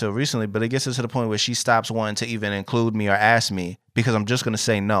this until recently, but it gets her to the point where she stops wanting to even include me or ask me because I'm just going to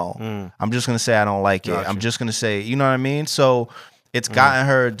say no. I'm just going to say I don't like it. I'm just going to say, you know what I mean? So it's gotten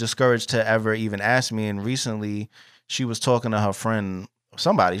her discouraged to ever even ask me. And recently she was talking to her friend, she's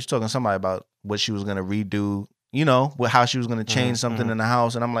talking to somebody about what she was going to redo, you know, how she was going to change something in the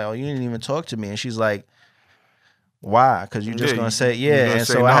house. And I'm like, oh, you didn't even talk to me. And she's like, why? Because you're just going to say, yeah. And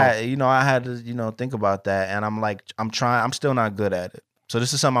so no. I had to, think about that. And I'm like, I'm still not good at it. So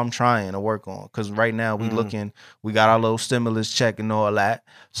this is something I'm trying to work on. Because right now we got our little stimulus check and all that.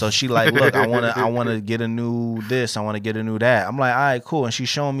 So she like, look, I want to get a new this. I want to get a new that. I'm like, all right, cool. And she's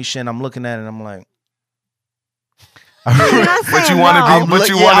showing me shit and I'm looking at it and I'm like, but you want to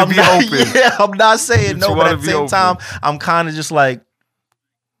be, open. Yeah, I'm not saying no, but at the same time, I'm kind of just like,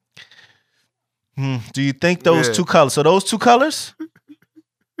 do you think those two colors? So those two colors,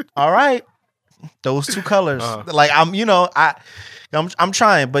 all right, those two colors. Like I'm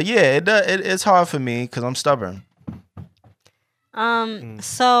trying, but yeah, it's hard for me because I'm stubborn.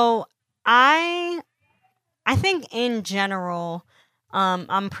 So I think in general,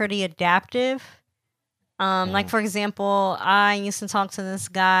 I'm pretty adaptive. Like, for example, I used to talk to this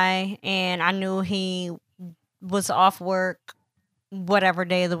guy and I knew he was off work whatever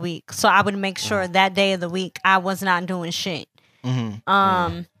day of the week. So I would make sure that day of the week I was not doing shit. But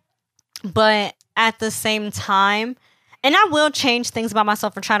at the same time, and I will change things about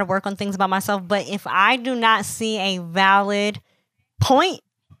myself or try to work on things about myself, but if I do not see a valid point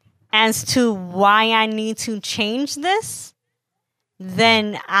as to why I need to change this,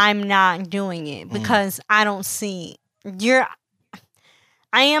 then I'm not doing it because I don't see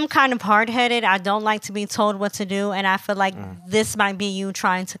I am kind of hard-headed. I don't like to be told what to do, and I feel like this might be you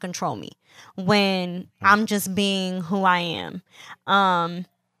trying to control me when I'm just being who I am.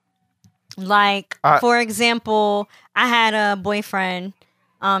 For example, I had a boyfriend.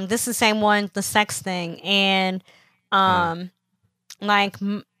 This is the same one, the sex thing, and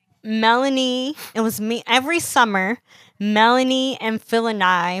Melanie, it was me every summer. Melanie and Phil and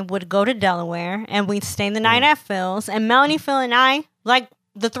I would go to Delaware and we'd stay the night at Phil's. And Melanie, Phil, and I, like,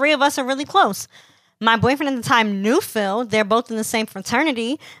 the three of us are really close. My boyfriend at the time knew Phil. They're both in the same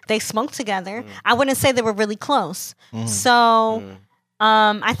fraternity. They smoked together. I wouldn't say they were really close. So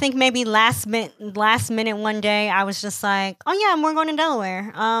I think maybe last minute one day, I was just like, oh yeah, we're going to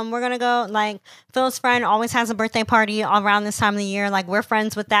Delaware. We're going to go, like, Phil's friend always has a birthday party around this time of the year. Like, we're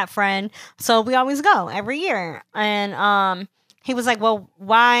friends with that friend. So we always go every year. And he was like, well,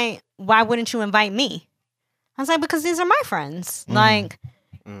 why wouldn't you invite me? I was like, because these are my friends. Like,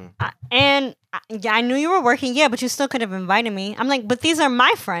 I knew you were working. Yeah, but you still could have invited me. I'm like, but these are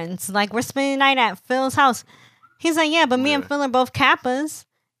my friends. Like, we're spending the night at Phil's house. He's like, yeah, but me and Phil are both Kappas.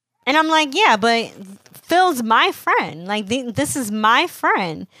 And I'm like, yeah, but Phil's my friend. Like, this is my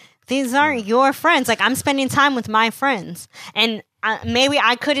friend. These aren't your friends. Like, I'm spending time with my friends. And maybe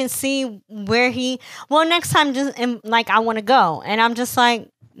I couldn't see where next time, just like, I want to go. And I'm just like,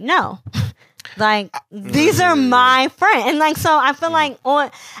 no. Like these are my friends, and like so I feel like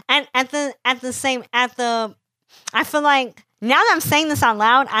I feel like now that I'm saying this out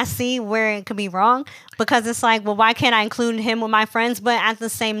loud, I see where it could be wrong because it's like, well, why can't I include him with my friends? But at the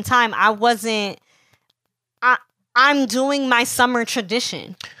same time, I'm doing my summer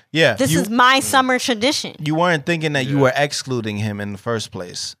tradition. Yeah. This is my summer tradition. You weren't thinking that you were excluding him in the first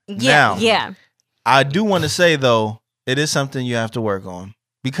place. Yeah. Now, I do want to say, though, it is something you have to work on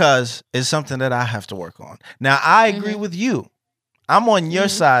because it's something that I have to work on. Now, I agree with you. I'm on your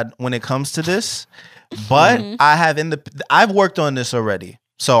side when it comes to this, but I've worked on this already.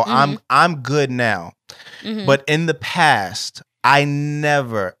 So I'm good now. But in the past, I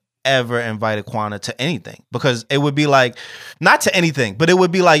never ever invited Quana to anything because it would be like, not to anything, but it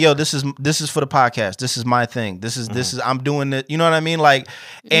would be like, yo, this is for the podcast. This is my thing. This is I'm doing it. You know what I mean? Like,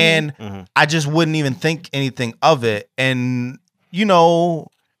 and I just wouldn't even think anything of it. And, you know,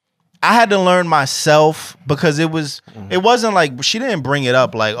 I had to learn myself because it wasn't like, she didn't bring it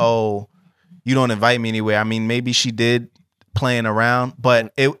up like, oh, you don't invite me anywhere. I mean, maybe she did playing around,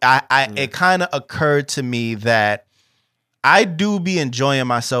 but it kind of occurred to me that I do be enjoying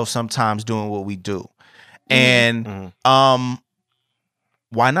myself sometimes doing what we do. And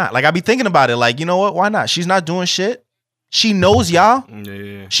why not? Like I be thinking about it like, you know what? Why not? She's not doing shit. She knows y'all.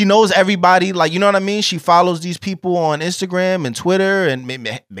 Yeah. She knows everybody. Like, you know what I mean? She follows these people on Instagram and Twitter and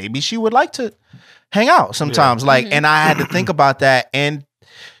maybe she would like to hang out sometimes. Like, and I had to think about that. And,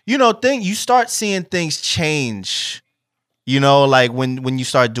 you know, you start seeing things change. You know, like when you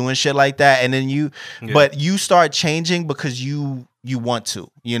start doing shit like that, and then but you start changing because you want to.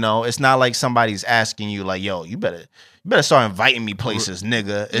 You know, it's not like somebody's asking you, like, "Yo, you better start inviting me places,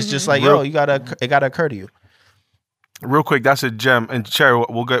 nigga." It's just like, "Yo, it gotta occur to you." Real quick, that's a gem. And Cherry,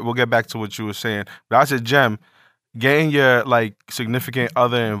 we'll get back to what you were saying. But that's a gem. Getting your like significant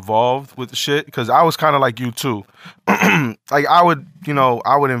other involved with the shit, because I was kind of like you too. Like I would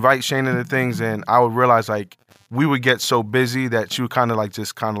invite Shane into things, and I would realize like, we would get so busy that she would kind of like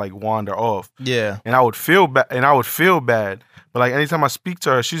wander off. Yeah. And I would feel bad. But like anytime I speak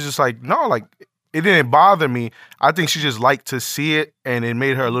to her, she's just like, no, like it didn't bother me. I think she just liked to see it, and it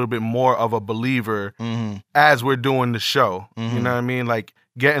made her a little bit more of a believer as we're doing the show. You know what I mean? Like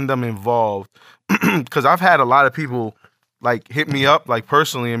getting them involved. Because I've had a lot of people like hit me up like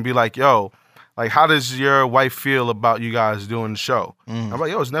personally and be like, yo, like, how does your wife feel about you guys doing the show? I'm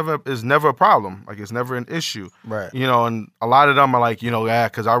like, yo, it's never a problem. Like, it's never an issue. Right. You know, and a lot of them are like, you know,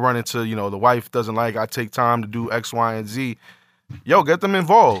 because I run into, you know, the wife doesn't like, I take time to do X, Y, and Z. Yo, get them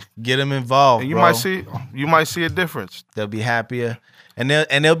involved. Get them involved, and you bro. might see a difference. They'll be happier. And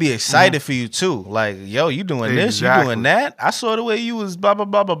they'll be excited for you too. Like, yo, you doing this, you doing that. I saw the way you was blah, blah,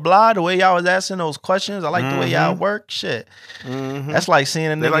 blah, blah, blah. The way y'all was asking those questions. I like the way y'all work. Shit. That's like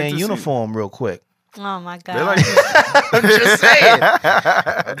seeing a nigga in uniform real quick. Oh my God. I'm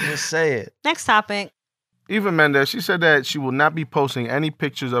just saying. Next topic. Eva Mendes, she said that she will not be posting any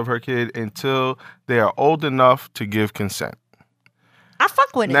pictures of her kid until they are old enough to give consent. I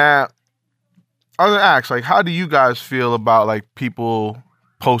fuck with it. Now, I was gonna ask, like, how do you guys feel about like people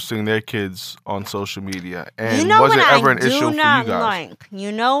posting their kids on social media? And was it ever an issue for you guys?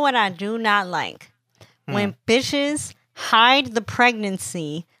 You know what I do not like? When bitches hide the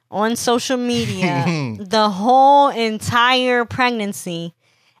pregnancy on social media, the whole entire pregnancy,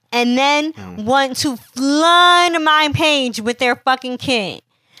 and then want to flood my page with their fucking kid.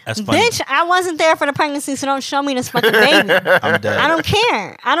 That's funny. Bitch, I wasn't there for the pregnancy, so don't show me this fucking baby. I'm dead. I don't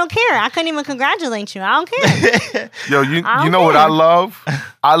care. I couldn't even congratulate you. I don't care. Yo, you know what I love?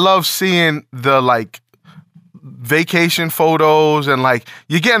 I love seeing the like vacation photos, and like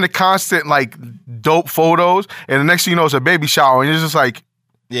you're getting the constant like dope photos, and the next thing you know it's a baby shower, and you're just like,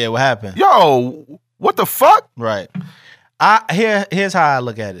 yeah, what happened? Yo, what the fuck? Right. Here's how I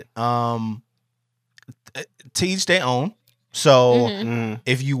look at it. To each their own. So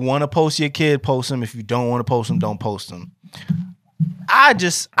if you want to post your kid, post them. If you don't want to post them, don't post them. I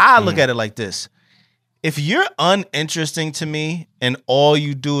look at it like this. If you're uninteresting to me and all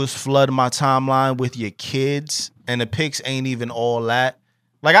you do is flood my timeline with your kids and the pics ain't even all that,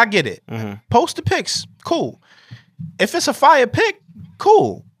 like I get it. Post the pics. Cool. If it's a fire pic,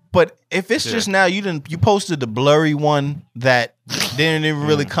 cool. But if it's just now you posted the blurry one that didn't even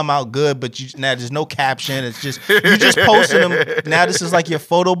really come out good, but now there's no caption. It's just you just posted them. Now this is like your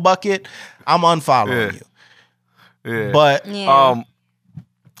photo bucket. I'm unfollowing you. Yeah. But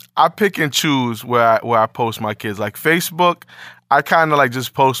I pick and choose where I post my kids. Like Facebook, I kind of like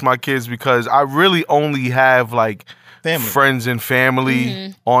just post my kids because I really only have like friends and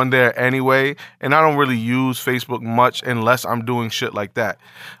family on there anyway. And I don't really use Facebook much unless I'm doing shit like that.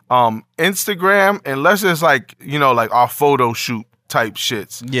 Instagram, unless it's like, you know, like our photo shoot type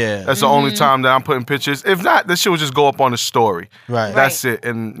shits. Yeah. That's the only time that I'm putting pictures. If not, this shit will just go up on the story. Right. That's it.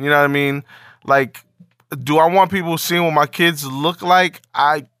 And you know what I mean? Like, do I want people seeing what my kids look like?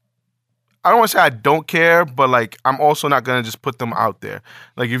 I don't want to say I don't care, but like I'm also not gonna just put them out there.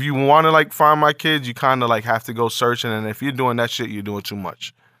 Like if you want to like find my kids, you kind of like have to go searching, and if you're doing that shit, you're doing too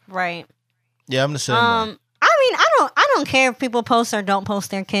much. Right. Yeah, I'm the same way. I mean, I don't care if people post or don't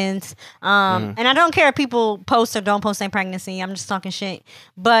post their kids. And I don't care if people post or don't post their pregnancy. I'm just talking shit.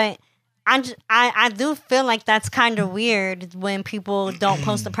 But I do feel like that's kind of weird when people don't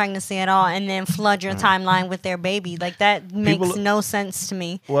post the pregnancy at all and then flood your timeline with their baby. Like that makes no sense to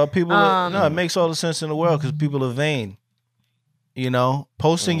me. Well, people no, it makes all the sense in the world because people are vain. You know,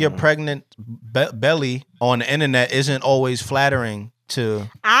 posting your pregnant belly on the internet isn't always flattering to.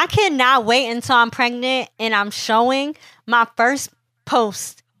 I cannot wait until I'm pregnant and I'm showing my first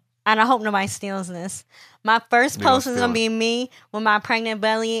post, and I hope nobody steals this. My first post is going to be me with my pregnant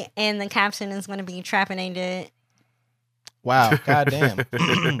belly, and the caption is going to be trapping ain't dead. Wow, goddamn.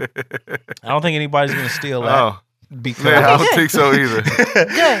 I don't think anybody's going to steal that. Because I don't think so either.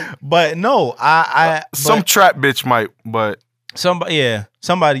 Good. But no, some trap bitch might, but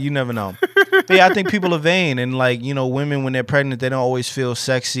somebody you never know. Yeah, I think people are vain, and like, you know, women when they're pregnant, they don't always feel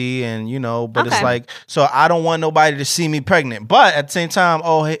sexy, and you know, but it's like, so I don't want nobody to see me pregnant, but at the same time,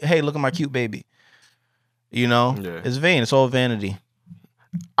 oh hey, look at my cute baby. You know, it's vain. It's all vanity.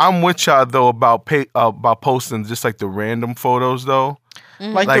 I'm with y'all though about posting just like the random photos though.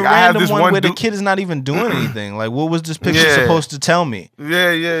 Like the random one where the kid is not even doing anything. Like, what was this picture supposed to tell me?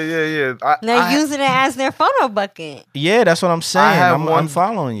 Yeah. They're using it as their photo bucket. Yeah, that's what I'm saying. I'm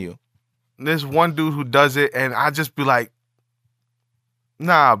following you. There's one dude who does it, and I just be like,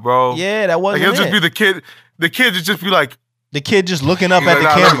 nah, bro. Yeah, that wasn't like, it'll just be the kid. The kid would just be like, the kid just looking up at the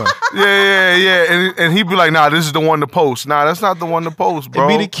camera. Yeah. And he'd be like, nah, this is the one to post. Nah, that's not the one to post, bro.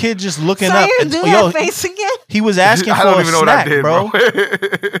 It'd be the kid just looking so up. So you do that face again? He was asking for a snack, bro.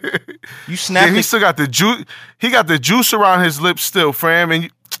 You snapped. Yeah, he still got the juice. He got the juice around his lips still, fam.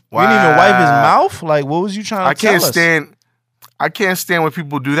 And wow. You didn't even wipe his mouth? Like, what was you trying to tell us? I can't stand when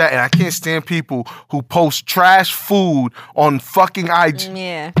people do that, and I can't stand people who post trash food on fucking IG.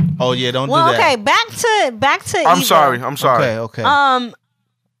 Yeah. Oh yeah, don't do Well, that. okay, back to I'm Eva. sorry. Okay.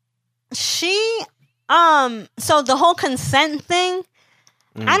 So the whole consent thing,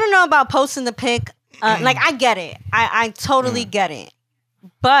 I don't know about posting the pic. Like, I get it. I totally get it.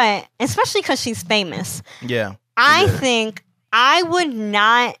 But, especially because she's famous. Yeah. I think I would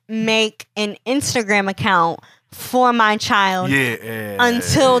not make an Instagram account for my child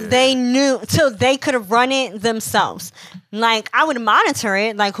until they could have run it themselves. Like, I would monitor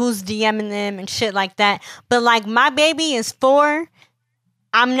it, like who's DMing them and shit like that. But like, my baby is 4.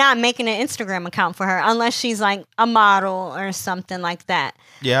 I'm not making an Instagram account for her unless she's like a model or something like that.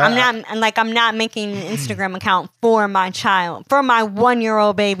 Yeah, I'm not making an Instagram account for my child, for my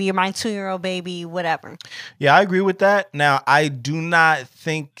 1-year-old baby or my 2-year-old baby, whatever. Yeah, I agree with that. Now, I do not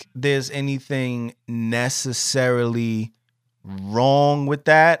think there's anything necessarily wrong with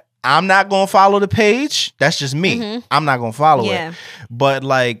that. I'm not going to follow the page. That's just me. I'm not going to follow it. But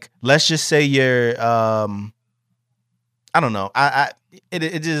like, let's just say you're, I don't know.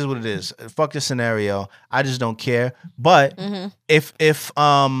 It is what it is. Fuck the scenario. I just don't care. But if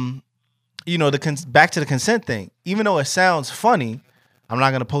you know, back to the consent thing, even though it sounds funny, I'm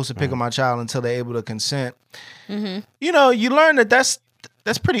not gonna post a pic of my child until they're able to consent. You know, you learn that's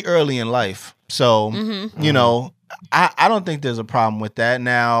pretty early in life. So you know, I don't think there's a problem with that.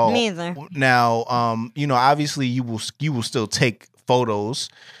 Now, me either. Now, you know, obviously you will still take photos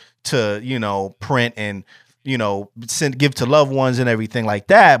to, you know, print and, you know, give to loved ones and everything like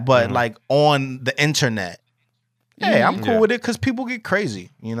that. But like on the internet, hey, I'm cool with it because people get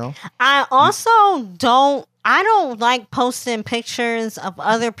crazy, you know? I also don't like posting pictures of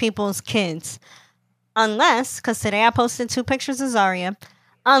other people's kids unless, because today I posted 2 pictures of Zaria,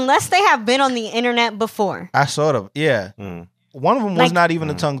 unless they have been on the internet before. I sort of, yeah. One of them was not even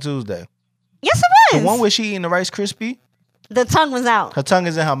a Tongue Tuesday. Yes, it was. The one where she eating the Rice Krispie. The tongue was out. Her tongue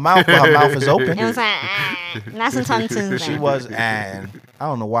is in her mouth, but her mouth is open. It was like, that's a tongue Tuesday. She was, and I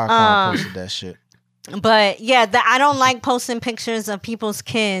don't know why I posted that shit. But yeah, I don't like posting pictures of people's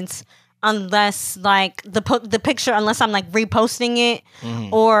kids unless like the picture, unless I'm like reposting it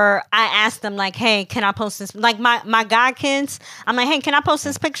or I ask them like, hey, can I post this? Like my god kids, I'm like, hey, can I post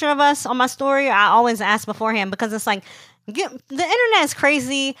this picture of us on my story? I always ask beforehand because it's like, the internet is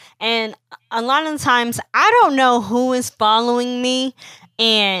crazy, and a lot of the times I don't know who is following me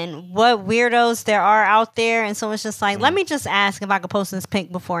and what weirdos there are out there, and so it's just like, let me just ask if I could post this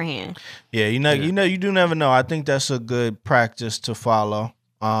pic beforehand. Yeah, you do never know. I think that's a good practice to follow.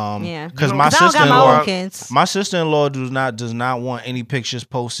 Because my sister-in-law does not want any pictures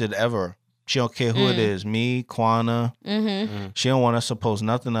posted ever. She don't care who it is, me, Kwana. She don't want us to post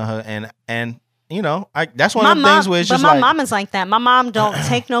nothing of her, and that's one of the things where it's just my mom is like that. My mom don't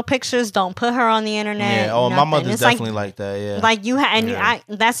take no pictures, don't put her on the internet. Yeah, my mother's definitely like that. Yeah, like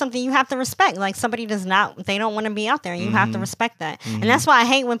that's something you have to respect. Like somebody they don't want to be out there, and you have to respect that. And that's why I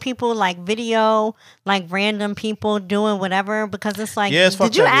hate when people like video like random people doing whatever, because it's like,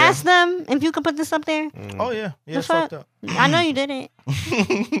 did you ask them if you could put this up there? Oh yeah, it's fucked up. I know you didn't.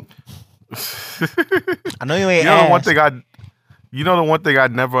 I know you ain't. The one thing I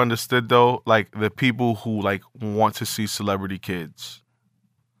never understood though, like the people who like want to see celebrity kids.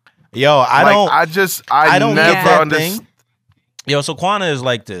 Yo, I don't never get that understand. thing. Yo, so Kwana is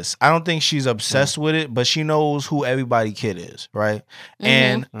like this. I don't think she's obsessed with it, but she knows who everybody kid is, right?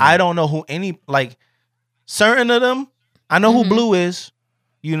 And I don't know who certain of them. I know who Blue is,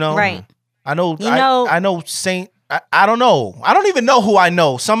 right? I know. I know Saint. I don't know. I don't even know who I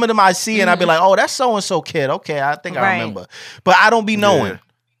know. Some of them I see and I be like, oh, that's so and so kid. Okay, I think I remember, but I don't be knowing.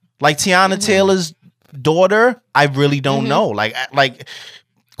 Like Tiana Taylor's daughter, I really don't know. Like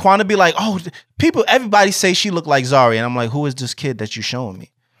Kwana be like, oh, everybody say she look like Zari, and I'm like, who is this kid that you showing me?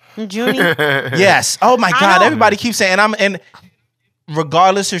 Junie. Yes. Oh my God. Everybody keeps saying, and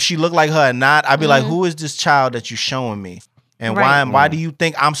regardless if she look like her or not, I'd be like, who is this child that you showing me? And why do you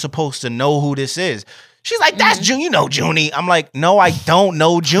think I'm supposed to know who this is? She's like, that's Junie. You know Junie. I'm like, no, I don't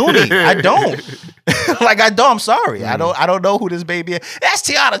know Junie. I don't. I don't. I'm sorry. I don't know who this baby is. That's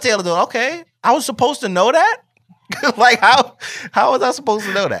Tiana Taylor. Okay. I was supposed to know that? How was I supposed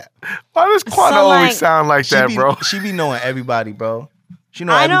to know that? Why does Kwana always sound like that, bro? She be knowing everybody, bro. She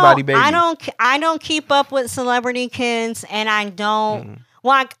know everybody, baby. I don't keep up with celebrity kids, and I don't.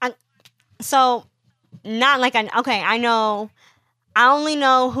 Well, so not like I know. I only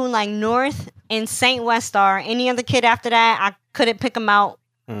know who like North and Saint West are. Any other kid after that, I couldn't pick them out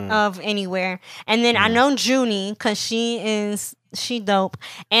of anywhere. And then I know Junie because she dope.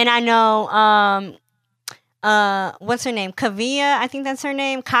 And I know what's her name? Kavia, I think that's her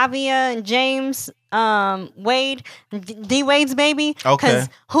name. Kavia and James Wade, D Wade's baby. Okay. Because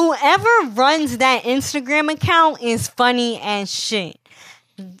whoever runs that Instagram account is funny as shit.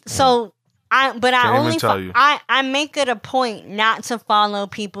 So. I make it a point not to follow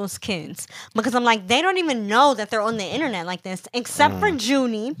people's kids because I'm like, they don't even know that they're on the internet like this, except for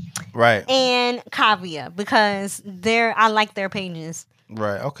Junie, right, and Kavia, because I like their pages.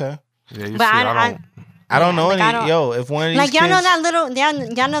 Right. Okay. Yeah. I don't know any. Yo, if one of these like y'all kids,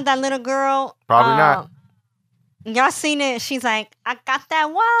 y'all know that little girl. Probably not. Y'all seen it? She's like, I got that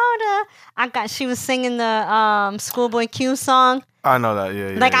water. She was singing the Schoolboy Q song. I know that,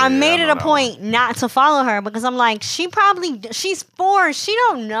 yeah. I made it a point not to follow her because I'm like, she's 4. She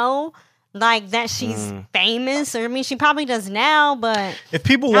don't know that she's famous. Or I mean, she probably does now, but if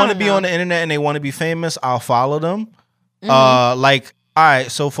people want to be on the internet and they want to be famous, I'll follow them. All right.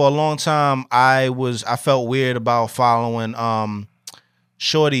 So for a long time, I felt weird about following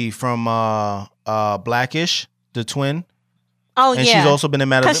Shorty from Blackish, the twin. Oh, and yeah. she's also been in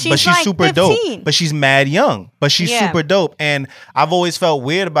Mad, but she's like super 15. Dope. But she's mad young. But she's super dope. And I've always felt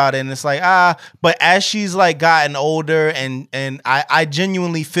weird about it. And it's like, but as she's gotten older and I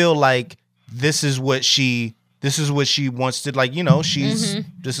genuinely feel like this is what she wants to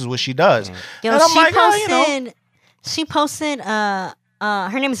this is what she does. Yo, and she posted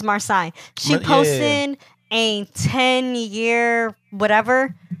her name is Marseille. She posted a 10-year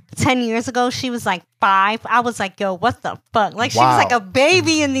whatever. 10 years ago, she was 5. I was like, yo, what the fuck? She was like a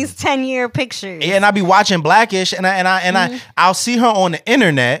baby in these 10-year pictures. Yeah, and I be watching Blackish, and I'll see her on the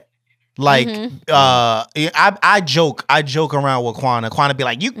internet. I joke around with Kwana. Kwana be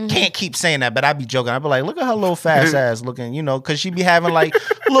like, you can't keep saying that, but I be joking. I be like, look at her little fast ass looking, because she be having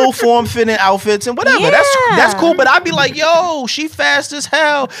little form fitting outfits and whatever. Yeah. That's cool. But I be like, yo, she fast as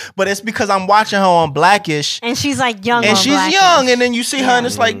hell. But it's because I'm watching her on Blackish, and she's young, and she's Blackish. young, and then you see her, and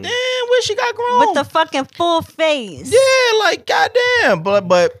it's like, damn, where she got grown with the fucking full face. Yeah, goddamn.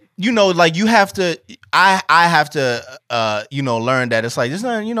 But. You have to. I have to. Learn that it's there's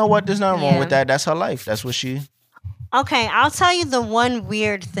nothing. You know what? There's nothing wrong with that. That's her life. That's what she. Okay, I'll tell you the one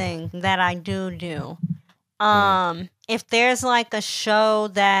weird thing that I do. If there's a show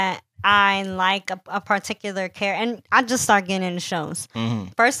that I like a particular character, and I just start getting into shows.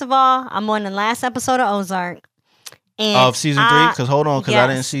 First of all, I'm on the last episode of Ozark, And of season 3? Because hold on, because I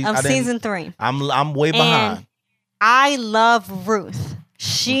didn't see season 3. I'm way behind. And I love Ruth.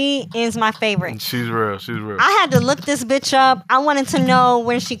 She is my favorite. She's real. I had to look this bitch up. I wanted to know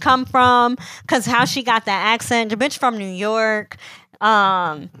where she come from, because how she got that accent. The bitch from New York.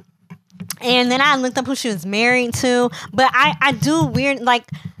 And then I looked up who she was married to. But I do weird, like,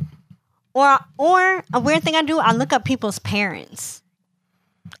 or a weird thing I do, I look up people's parents.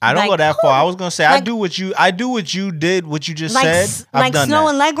 I don't like, go that far. I was gonna say like, I do what you did, what you just like, said. I've done Snow that.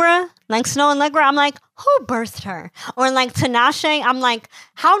 and Allegra. Like Snow and Allegra, I'm like, who birthed her? Or like Tinashe, I'm like,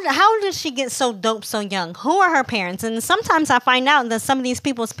 how did she get so dope so young? Who are her parents? And sometimes I find out that some of these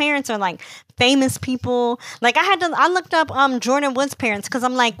people's parents are like famous people. Like I looked up Jordan Wood's parents, because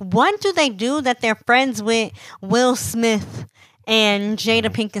I'm like, what do they do that they're friends with Will Smith and Jada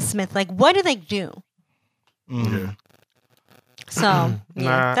Pinkett Smith? Like, what do they do? Mm. So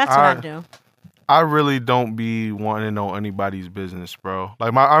yeah, that's what I do. I really don't be wanting to know anybody's business, bro.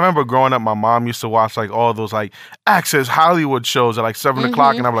 Like I remember growing up, my mom used to watch like all those like Access Hollywood shows at like 7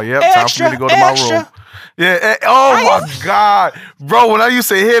 o'clock, and I'm like, yep, time for me to go to my room. Yeah. Oh my God, bro. When I used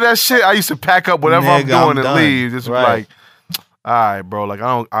to hear that shit, I used to pack up whatever I'm doing and leave. Just be like, all right, bro. Like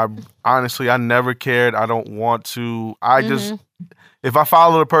I honestly, I never cared. I don't want to. I just. If I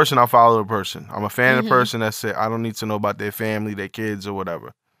follow the person, I follow the person. I'm a fan of the person. That's it. I don't need to know about their family, their kids, or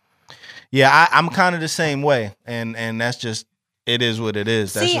whatever. Yeah, I'm kind of the same way, and that's just, it is what it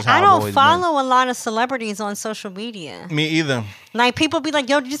is. That's just how I don't I've follow a lot of celebrities on social media. Me either. Like people be like,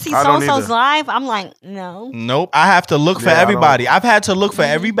 "Yo, did you see so and so's live?" I'm like, no. Nope. I have to look for everybody. I've had to look for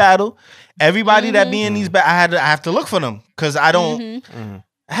every battle, everybody that be in these battles. I have to look for them, because I don't.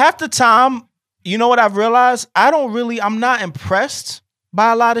 Half the time, you know what I've realized? I'm not impressed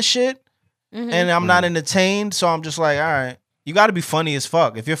by a lot of shit, and I'm not entertained. So I'm just like, all right. You got to be funny as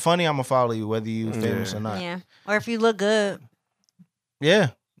fuck. If you're funny, I'm going to follow you, whether you famous or not. Yeah. Or if you look good. Yeah.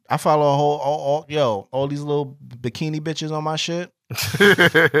 I follow all these little bikini bitches on my shit.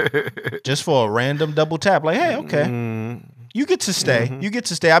 Just for a random double tap. Like, hey, okay. You get to stay. You get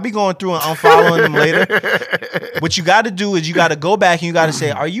to stay. I'll be going through and unfollowing them later. What you got to do is you got to go back and you got to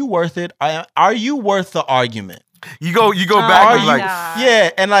say, are you worth it? Are you worth the argument? You go back and like, yeah.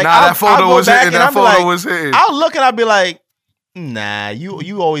 And like, that photo was hitting. That photo was hitting. I'll look and I'll be like, nah,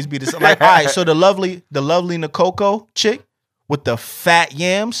 you always be the same. Like, all right, so the lovely Nakoko chick with the fat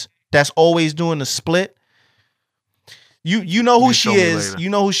yams that's always doing the split. You know who she is. You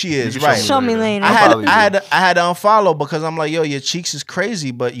know who she is, right? Show me later. I had to unfollow, because I'm like, yo, your cheeks is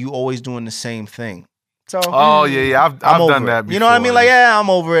crazy, but you always doing the same thing. So I've done that before. You know what I mean? Like, yeah, I'm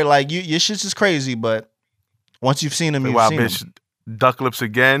over it. Like, your shit is crazy, but once you've seen them, you've seen them. Duck lips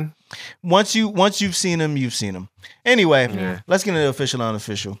again. Once you've seen them, you've seen them. Anyway, let's get into official,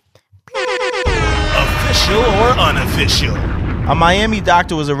 unofficial. Official or unofficial? A Miami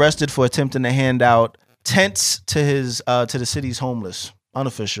doctor was arrested for attempting to hand out tents to the city's homeless.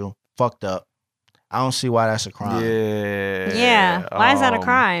 Unofficial. Fucked up. I don't see why that's a crime. Yeah. Why is that a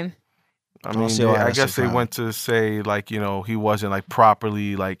crime? I mean, I guess they went to say, like, you know, he wasn't like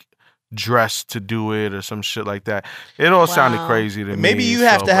properly like dressed to do it or some shit like that. It all sounded crazy to me. Maybe you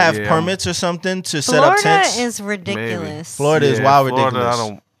have to have permits or something to set up tents. Florida is ridiculous. Florida is wild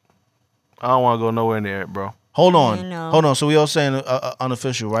ridiculous. I don't want to go nowhere near it, bro. Hold on. So we all saying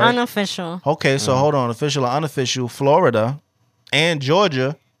unofficial, right? Unofficial. Okay, so hold on. Official or unofficial, Florida and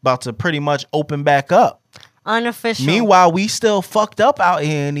Georgia about to pretty much open back up. Unofficial. Meanwhile, we still fucked up out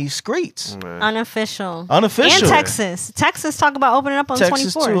here in these streets. Unofficial. Unofficial. And Texas. Texas talk about opening up on the 24th.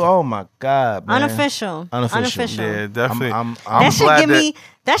 Texas too. Oh my God, man. Unofficial. Yeah, definitely.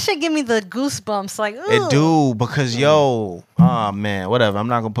 That should give me the goosebumps. Like, ooh. It do, because oh man, whatever. I'm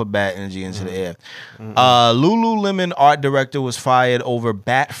not gonna put bad energy into the air. Lululemon art director was fired over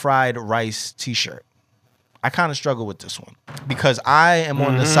bat fried rice T-shirt. I kind of struggle with this one because I am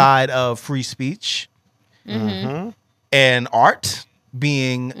on the side of free speech. And art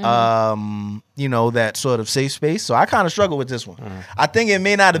being that sort of safe space. So I kind of struggle with this one. I think it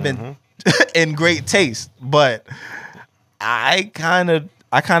may not have been in great taste, but I kind of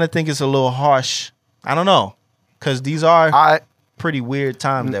think it's a little harsh. I don't know, because these are pretty weird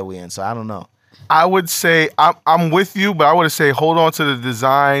times that we're in, so I don't know. I would say I'm with you, but I would say hold on to the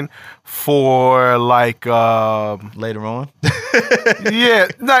design for like later on. Yeah,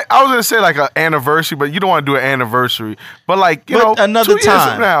 I was gonna say like an anniversary, but you don't want to do an anniversary. But like another 2 time,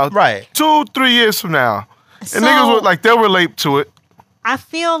 years from now, right? 2-3 years from now, and So, niggas would like they'll relate to it. I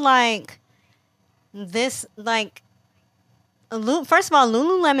feel like this first of all,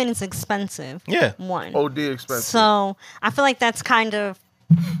 Lululemon is expensive. Yeah. One. OD expensive. So I feel like that's kind of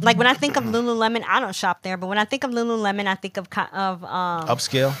Like when I think of Lululemon, I don't shop there, but when I think of Lululemon, I think of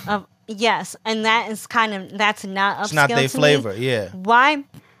Upscale. Yes, and that's not upscale. It's not their to flavor. me. Yeah.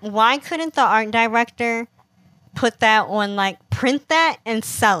 Why couldn't the art director put that on, like, print that and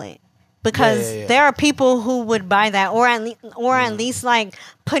sell it? Because there are people who would buy that, or at least like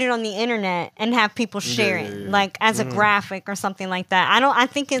put it on the internet and have people share it, like as a graphic or something like that. I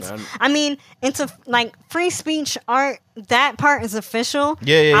think it's. I mean, it's like free speech art. That part is official.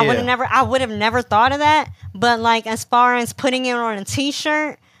 I would have never thought of that. But like as far as putting it on a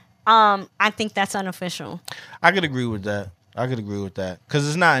T-shirt, I think that's unofficial. I could agree with that. Because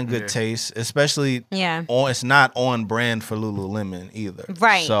it's not in good taste, especially it's not on brand for Lululemon either.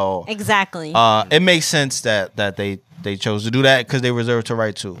 Right. So exactly. It makes sense that they chose to do that because they reserved the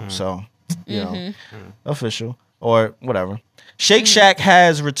right to. So you know, official or whatever. Shake Shack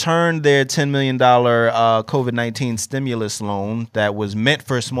has returned their $10 million COVID-19 stimulus loan that was meant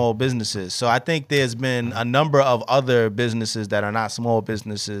for small businesses. So I think there's been a number of other businesses that are not small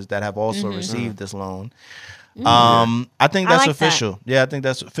businesses that have also received this loan. I think that's official. Yeah, I think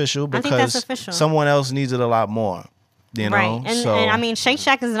that's official because someone else needs it a lot more. You know, right? And I mean, Shake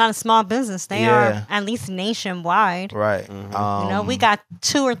Shack is not a small business. They are at least nationwide. Right. You know, we got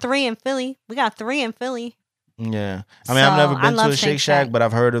 2 or 3 in Philly. We got 3 in Philly. Yeah. I mean, I've never been to a Shake Shack, but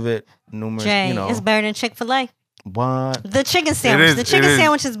I've heard of it numerous. You know, it's better than Chick-fil-A. What? The chicken sandwich. The chicken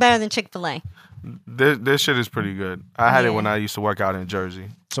sandwich is better than Chick-fil-A. This shit is pretty good. I had it when I used to work out in Jersey.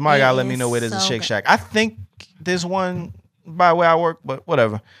 Somebody gotta let me know where there's a Shake Shack. I think there's one by where I work, but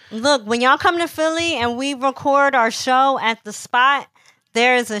whatever. Look, when y'all come to Philly and we record our show at the spot,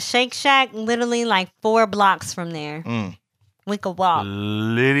 there is a Shake Shack literally like 4 blocks from there. We could walk.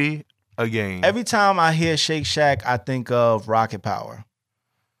 Liddy again. Every time I hear Shake Shack, I think of Rocket Power.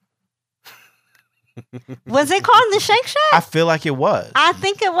 Was it called the Shake Shack? I feel like it was. I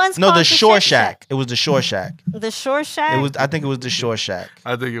think it was. No, the Shore Shack. It was the Shore Shack. The Shore Shack. It was. I think it was the Shore Shack.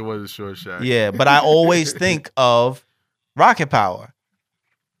 I think it was the Shore Shack. Yeah, but I always think of Rocket Power,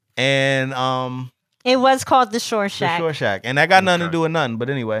 and it was called the Shore Shack. The Shore Shack, and that got nothing to do with nothing. But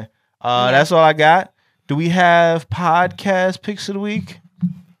anyway, that's all I got. Do we have podcast picks of the week?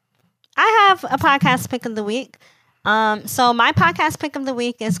 I have a podcast pick of the week. So my podcast pick of the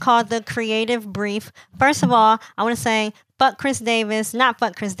week is called The Creative Brief. First of all, I want to say fuck Chris Davis. Not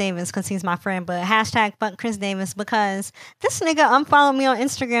fuck Chris Davis because he's my friend, but hashtag fuck Chris Davis because this nigga unfollowed me on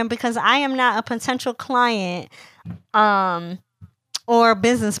Instagram because I am not a potential client or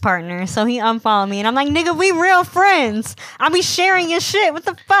business partner. So he unfollowed me and I'm like, nigga, we real friends. I'll be sharing your shit. What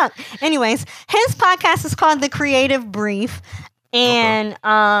the fuck? Anyways, his podcast is called The Creative Brief. And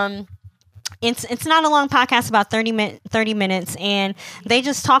It's not a long podcast, about 30 minutes, and they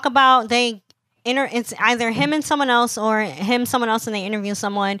just talk about it's either him and someone else or someone else, and they interview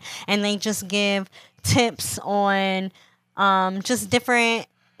someone, and they just give tips on just different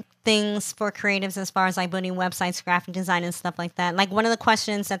things for creatives as far as like building websites, graphic design, and stuff like that. Like one of the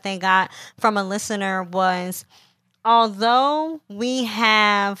questions that they got from a listener was, although we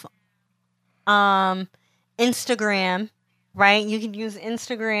have Instagram, right? You can use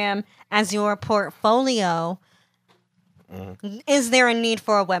Instagram as your portfolio. Is there a need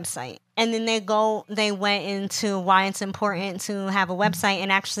for a website? And then they went into why it's important to have a website.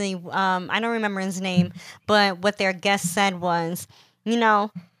 And actually, I don't remember his name, but what their guest said was, you know,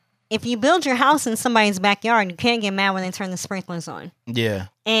 if you build your house in somebody's backyard, you can't get mad when they turn the sprinklers on. Yeah.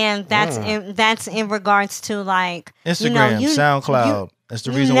 And that's in regards to like Instagram, SoundCloud. That's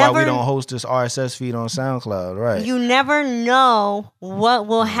the reason why we don't host this RSS feed on SoundCloud, right? You never know what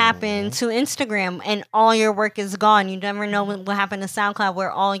will happen to Instagram and all your work is gone. You never know what will happen to SoundCloud where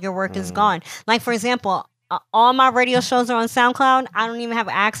all your work is gone. Like, for example, all my radio shows are on SoundCloud. I don't even have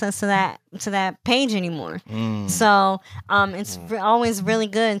access to that page anymore. So it's always really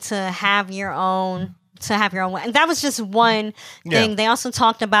good to have your own. And that was just one thing. They also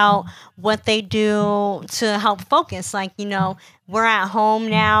talked about what they do to help focus. Like, you know, we're at home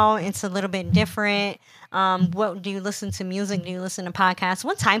now. It's a little bit different. What do you listen to music? Do you listen to podcasts?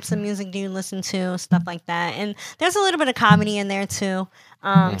 What types of music do you listen to? Stuff like that. And there's a little bit of comedy in there too.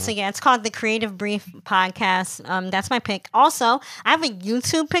 So yeah, it's called The Creative Brief Podcast. That's my pick. Also, I have a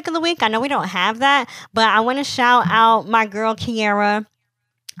YouTube pick of the week. I know we don't have that, but I want to shout out my girl Kiara.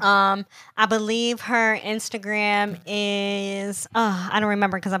 I believe her Instagram is, I don't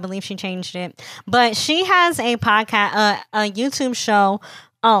remember because I believe she changed it, but she has a podcast, a YouTube show.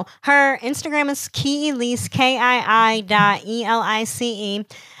 Oh, her Instagram is Kielise, KII.ELICE.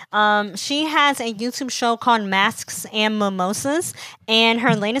 She has a YouTube show called Masks and Mimosas, and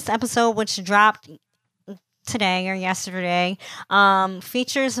her latest episode, which dropped today or yesterday,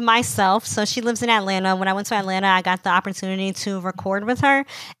 features myself. So she lives in Atlanta. When I went to Atlanta, I got the opportunity to record with her,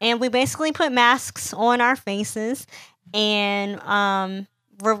 and we basically put masks on our faces, and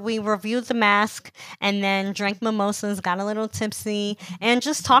we reviewed the mask, and then drank mimosas, got a little tipsy, and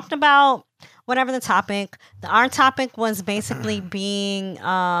just talked about whatever the topic. Our topic was basically being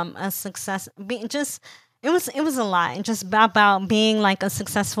a success. It was a lot, just about being like a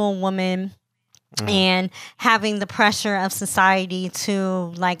successful woman. And having the pressure of society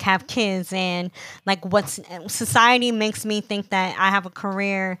to like have kids, and like society makes me think that I have a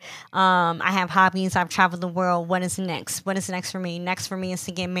career, I have hobbies, I've traveled the world. What is next? What is next for me? Next for me is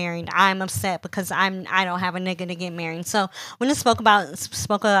to get married. I'm upset because I don't have a nigga to get married. So when I spoke about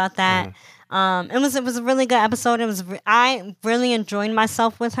that, it was a really good episode. I really enjoyed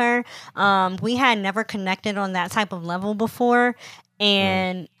myself with her. We had never connected on that type of level before,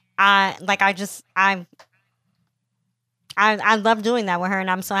 and I love doing that with her, and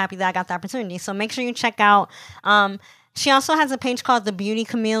I'm so happy that I got the opportunity. So make sure you check out. She also has a page called The Beauty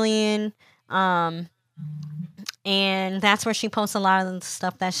Chameleon, and that's where she posts a lot of the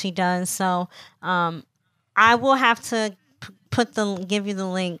stuff that she does. So I will have to give you the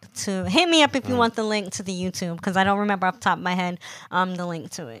link to hit me up if you want the link to the YouTube, because I don't remember off the top of my head the link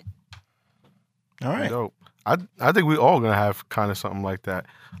to it. All right. Dope. I think we all gonna have kind of something like that.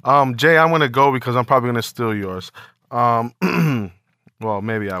 Jay, I'm gonna go because I'm probably gonna steal yours. Well,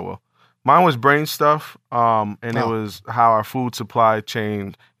 maybe I will. Mine was brain stuff, and it was how our food supply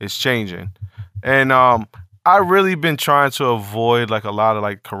chain is changing. And I really been trying to avoid like a lot of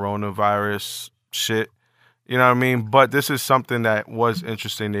like coronavirus shit. You know what I mean? But this is something that was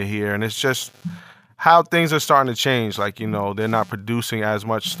interesting to hear, and it's just how things are starting to change. Like, you know, they're not producing as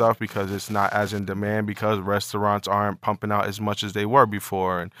much stuff because it's not as in demand, because restaurants aren't pumping out as much as they were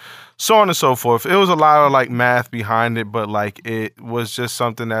before, and so on and so forth. It was a lot of like math behind it, but like it was just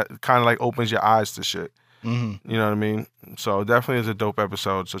something that kind of like opens your eyes to shit. Mm-hmm. You know what I mean? So definitely is a dope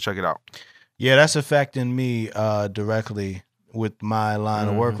episode. So check it out. Yeah, that's affecting me directly with my line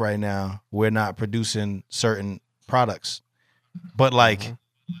of work right now. We're not producing certain products, but like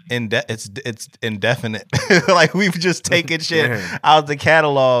it's indefinite. Like we've just taken shit out the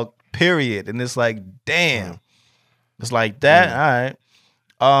catalog, period. And it's like, damn. It's like that. All right.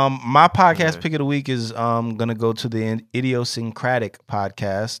 My podcast pick of the week is gonna go to the Idiosyncratic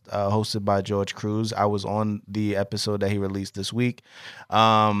podcast, hosted by George Cruz. I was on the episode that he released this week.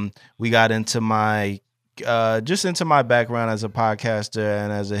 We got into my background as a podcaster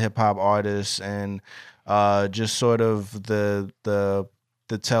and as a hip hop artist, and just sort of the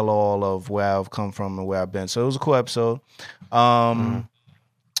tell all of where I've come from and where I've been. So it was a cool episode.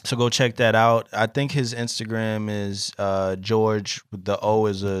 So go check that out. I think his Instagram is George, the O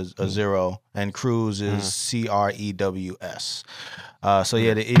is a 0, and Cruz is CREWS. So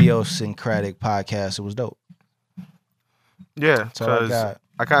yeah, the Idiosyncratic podcast, it was dope. Yeah, because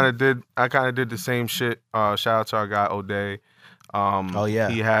I kind of did the same shit. Shout out to our guy O'Day.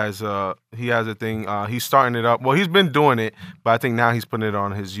 He has a thing. He's starting it up. Well, he's been doing it, but I think now he's putting it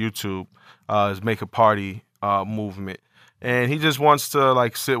on his YouTube. His Make a Party movement, and he just wants to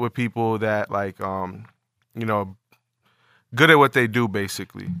like sit with people that like you know, good at what they do,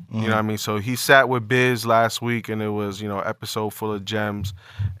 basically. You know what I mean? So he sat with Biz last week, and it was, you know, episode full of gems.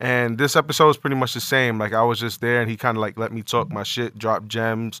 And this episode is pretty much the same. Like, I was just there, and he kind of like let me talk my shit, drop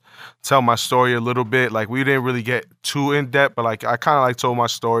gems, tell my story a little bit. Like, we didn't really get too in depth, but like I kind of like told my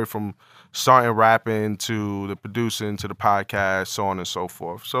story from starting rapping to the producing to the podcast, so on and so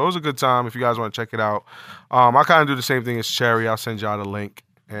forth. So it was a good time. If you guys want to check it out, I kind of do the same thing as Cherry. I'll send y'all the link,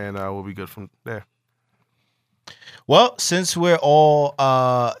 and we'll be good from there. Well, since we're all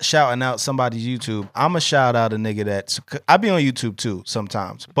shouting out somebody's YouTube, I'm going to shout out a nigga that I be on YouTube too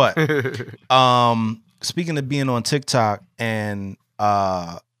sometimes. But speaking of being on TikTok and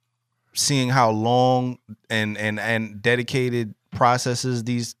seeing how long and dedicated processes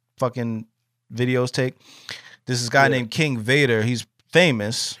these fucking videos take, this is a guy named King Vader. He's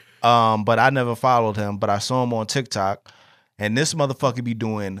famous, but I never followed him, but I saw him on TikTok, and this motherfucker be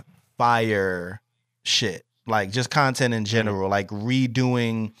doing fire shit. Like, just content in general, like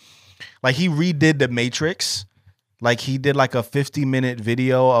redoing, like he redid The Matrix. Like, he did like a 50-minute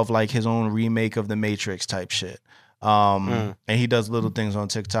video of like his own remake of The Matrix type shit. And he does little things on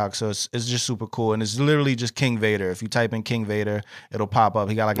TikTok. So it's just super cool. And it's literally just King Vader. If you type in King Vader, it'll pop up.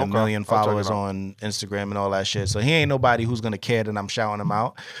 He got like 1 million followers on Instagram and all that shit. So he ain't nobody who's going to care that I'm shouting him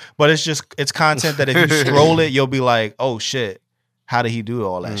out. But it's content that if you scroll it, you'll be like, oh shit. How did he do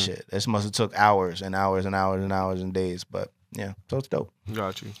all that shit? This must have took hours and hours and hours and hours and days. But Yeah, so it's dope.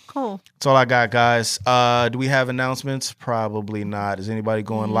 Got you. Cool. That's all I got, guys. Do we have announcements? Probably not. Is anybody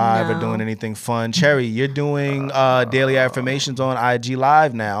going live or doing anything fun? Cherry, you're doing daily affirmations on IG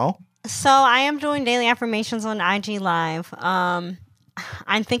Live now. So I am doing daily affirmations on IG Live.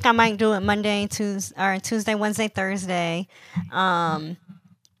 I think I might do it Monday, Tuesday, Wednesday, Thursday. I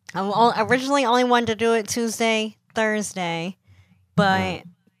originally only wanted to do it Tuesday, Thursday, but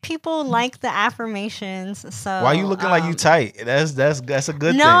people like the affirmations. So why are you looking like you tight? That's a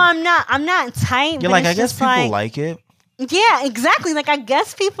good thing. No, I'm not. I'm not tight. You're like, I guess people like it. Yeah, exactly. Like, I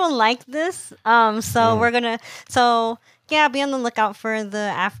guess people like this. So we're gonna. So yeah, be on the lookout for the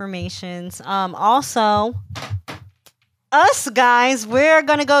affirmations. Also, us guys, we're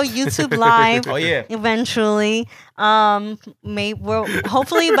gonna go YouTube Live. Oh yeah. Eventually. Hopefully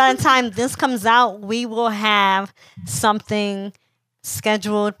by the time this comes out, we will have something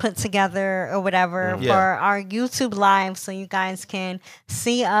scheduled, put together or whatever for our YouTube Live, so you guys can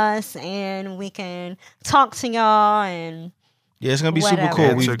see us and we can talk to y'all. And yeah, it's gonna be super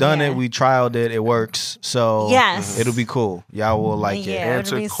cool. We've done it, we trialed it, it works. So it'll be cool. Y'all will like it.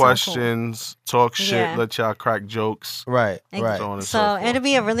 Answer questions, talk shit, let y'all crack jokes. Right. So it'll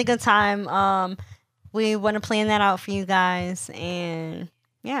be a really good time. We want to plan that out for you guys, and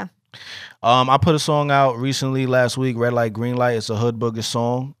yeah. I put a song out recently last week, Red Light, Green Light. It's a hood booger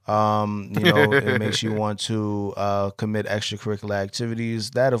song. It makes you want to commit extracurricular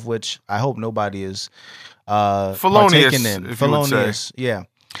activities, that of which I hope nobody is partaking in. Felonious, yeah.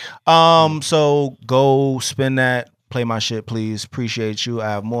 So go spin that, play my shit, please. Appreciate you.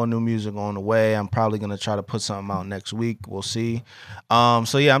 I have more new music on the way. I'm probably gonna try to put something out next week. We'll see.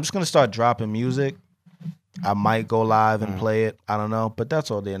 So yeah, I'm just gonna start dropping music. I might go live and play it. I don't know, but that's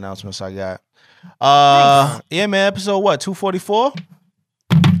all the announcements I got. Nice. Yeah, man. Episode what? 244.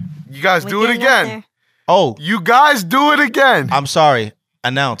 You guys do it again. Oh, you guys do it again. I'm sorry.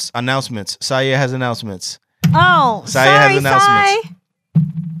 Announcements. Sayer has announcements. Oh, Sayer has announcements.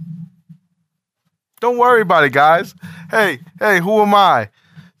 Don't worry about it, guys. Hey, who am I?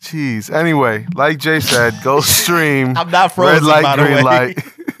 Jeez. Anyway, like Jay said, go stream. I'm not frozen, Red Light, by the Green way. Light.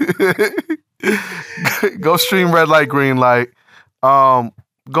 Go stream Red Light, Green Light. Go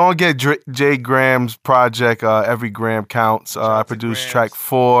and get Jay Graham's project. Every gram counts. I produced track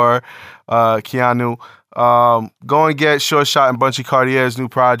 4. Keanu. Go and get Short Shot and Bunchy Cartier's new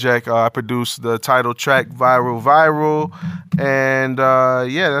project. I produced the title track, Viral. And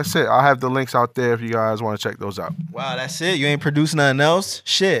yeah, that's it. I'll have the links out there if you guys want to check those out. Wow, that's it? You ain't produced nothing else?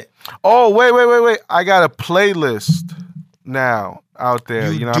 Shit. Oh, wait. I got a playlist now out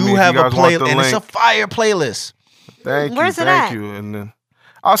there. You know what I mean? Have a playlist, and it's a fire playlist. Thank you. Where's it at? And then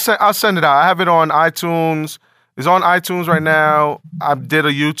I'll send it out. I have it on iTunes. It's on iTunes right now. I did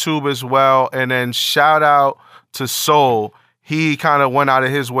a YouTube as well. And then shout out to Soul. He kind of went out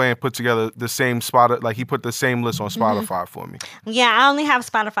of his way and put together the same spot. Like, he put the same list on Spotify for me. Yeah, I only have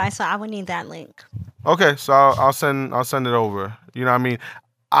Spotify, so I would need that link. Okay, so I'll send it over. You know what I mean?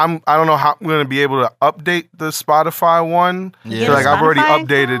 I don't know how I'm gonna be able to update the Spotify one. Yeah, like I've already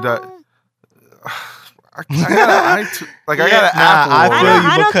updated that. I got an Apple. I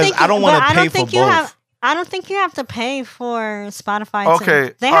feel you because I don't want to pay for both. I don't think you have to pay for Spotify.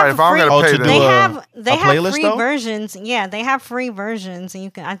 Okay, all right. If I'm gonna pay, they have free though? versions. Yeah, they have free versions,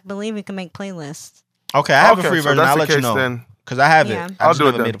 and I believe you can make playlists. Okay, I have a free version. I'll let you know because I have it. I just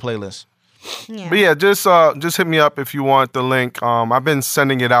never made a playlist. Yeah. But yeah, just hit me up if you want the link. I've been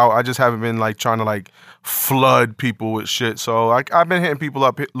sending it out. I just haven't been trying to flood people with shit. So I've been hitting people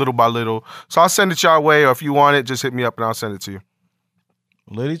up little by little. So I'll send it your way, or if you want it, just hit me up and I'll send it to you.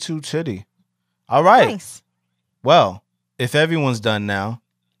 Liddy Too Titty. All right. Nice. Well, if everyone's done now,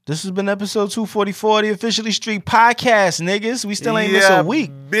 this has been episode 244 of the Officially Street Podcast, niggas. We still ain't miss a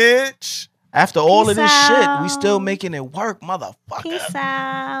week, bitch. After all of this shit, we still making it work, motherfucker. Peace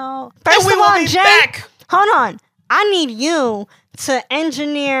out. First of all, Jay, hold on. I need you to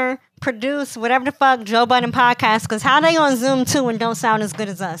engineer, produce, whatever the fuck, Joe Budden podcast, because how they on Zoom too and don't sound as good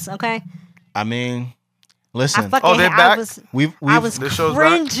as us, okay? I mean, listen. They're back? I was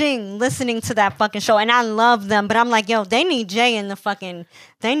cringing listening to that fucking show, and I love them, but I'm like, yo, they need Jay in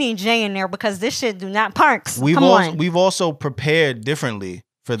there because this shit do not parks. We've also prepared differently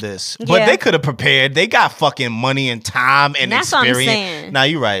for this. But they could have prepared. They got fucking money and time and that's experience. What I'm saying. Nah,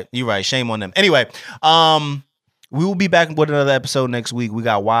 you're right. Shame on them. Anyway, we will be back with another episode next week. We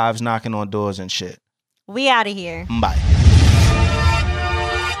got wives knocking on doors and shit. We out of here. Bye.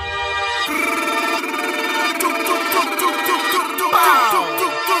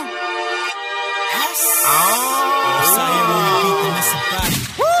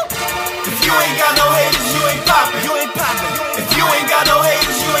 If you ain't got no haters, you ain't poppin'.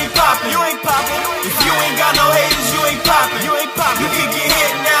 poppin'. You ain't poppin'. If you ain't got no haters, you ain't poppin'. You ain't poppin'. You can get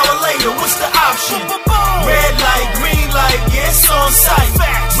hit now or later. What's the option? Red light, green light, yeah, it's on sight.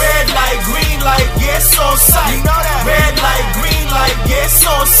 Red light, green light, yeah, it's on sight. Red light, green light, yeah, it's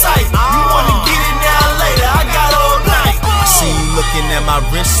on sight. You wanna get it now or later? I got all night. I see you looking at my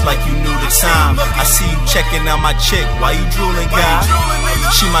wrist like you knew the time. I see you checking out my chick while you drooling, guy.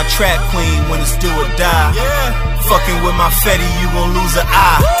 She my trap queen when it's do or die. Fucking with my Fetty, you gon' lose an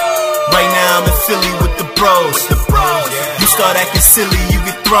eye. Right now I'm in Philly with the bros. You start acting silly, you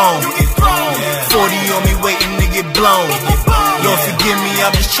get thrown. 40 on me waiting to get blown. Lord forgive me,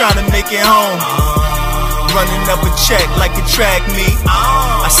 I'm just trying to make it home. Running up a check like a track meet.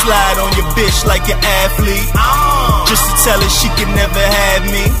 I slide on your bitch like an athlete. Just to tell her she can never have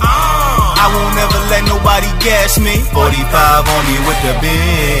me. I won't ever let nobody gas me. 45 on me with the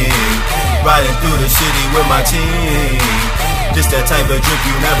beam. Riding through the city with my team. This that type of drip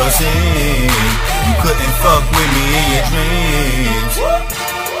you never seen. You couldn't fuck with me in your dreams.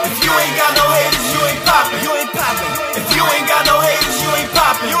 If you ain't got no haters, you ain't poppin'. You ain't poppin'. If you ain't got no haters, you ain't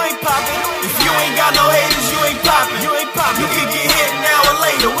poppin'. You ain't poppin'. If you ain't got no haters, you ain't poppin'. You ain't poppin'. You can get hit now or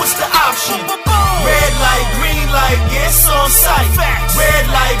later. What's the option? Red light, green light, yeah, it's on sight. Red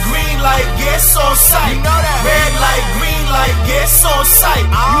light, green light, yeah, it's on sight. Red light, green light, yeah, it's on sight.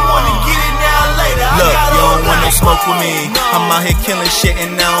 You wanna get it now or later? Look, you don't want no smoke with me. I'm out here killing shit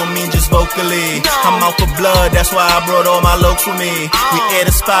and I don't mean just vocally. I'm out for blood, that's why I brought all my lokes with me. We air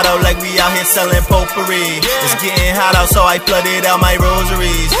the spot out like we out here selling potpourri. It's getting hot out, so I flooded out my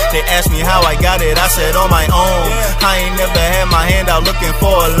rosaries. They asked me how I got it, I said on my own. I ain't never had my hand out looking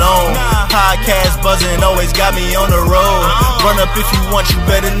for a loan. Podcast buzzing always got me on the road. Run up if you want, you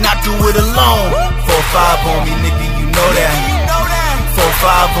better not do it alone. 4-5 on me, nigga, you know that.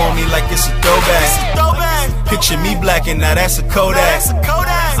 4-5 on me like it's a throwback. Picture me black and now that's a Kodak.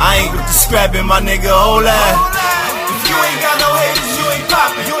 I ain't with the scrapping, my nigga, hold that. If you ain't got no haters, you ain't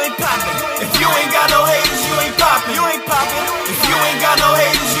poppin'. You ain't poppin'. If you ain't got no haters, you ain't poppin'. You ain't poppin'. If you ain't got no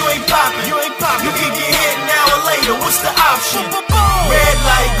haters, you ain't poppin'. You ain't poppin'. You can get hit now or later. What's the option? Red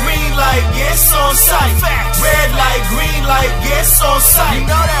light, green light, yeah, it's on sight. Red light, green light, yeah, it's on sight.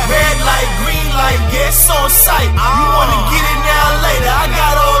 Red light, green light, yeah, it's on sight. You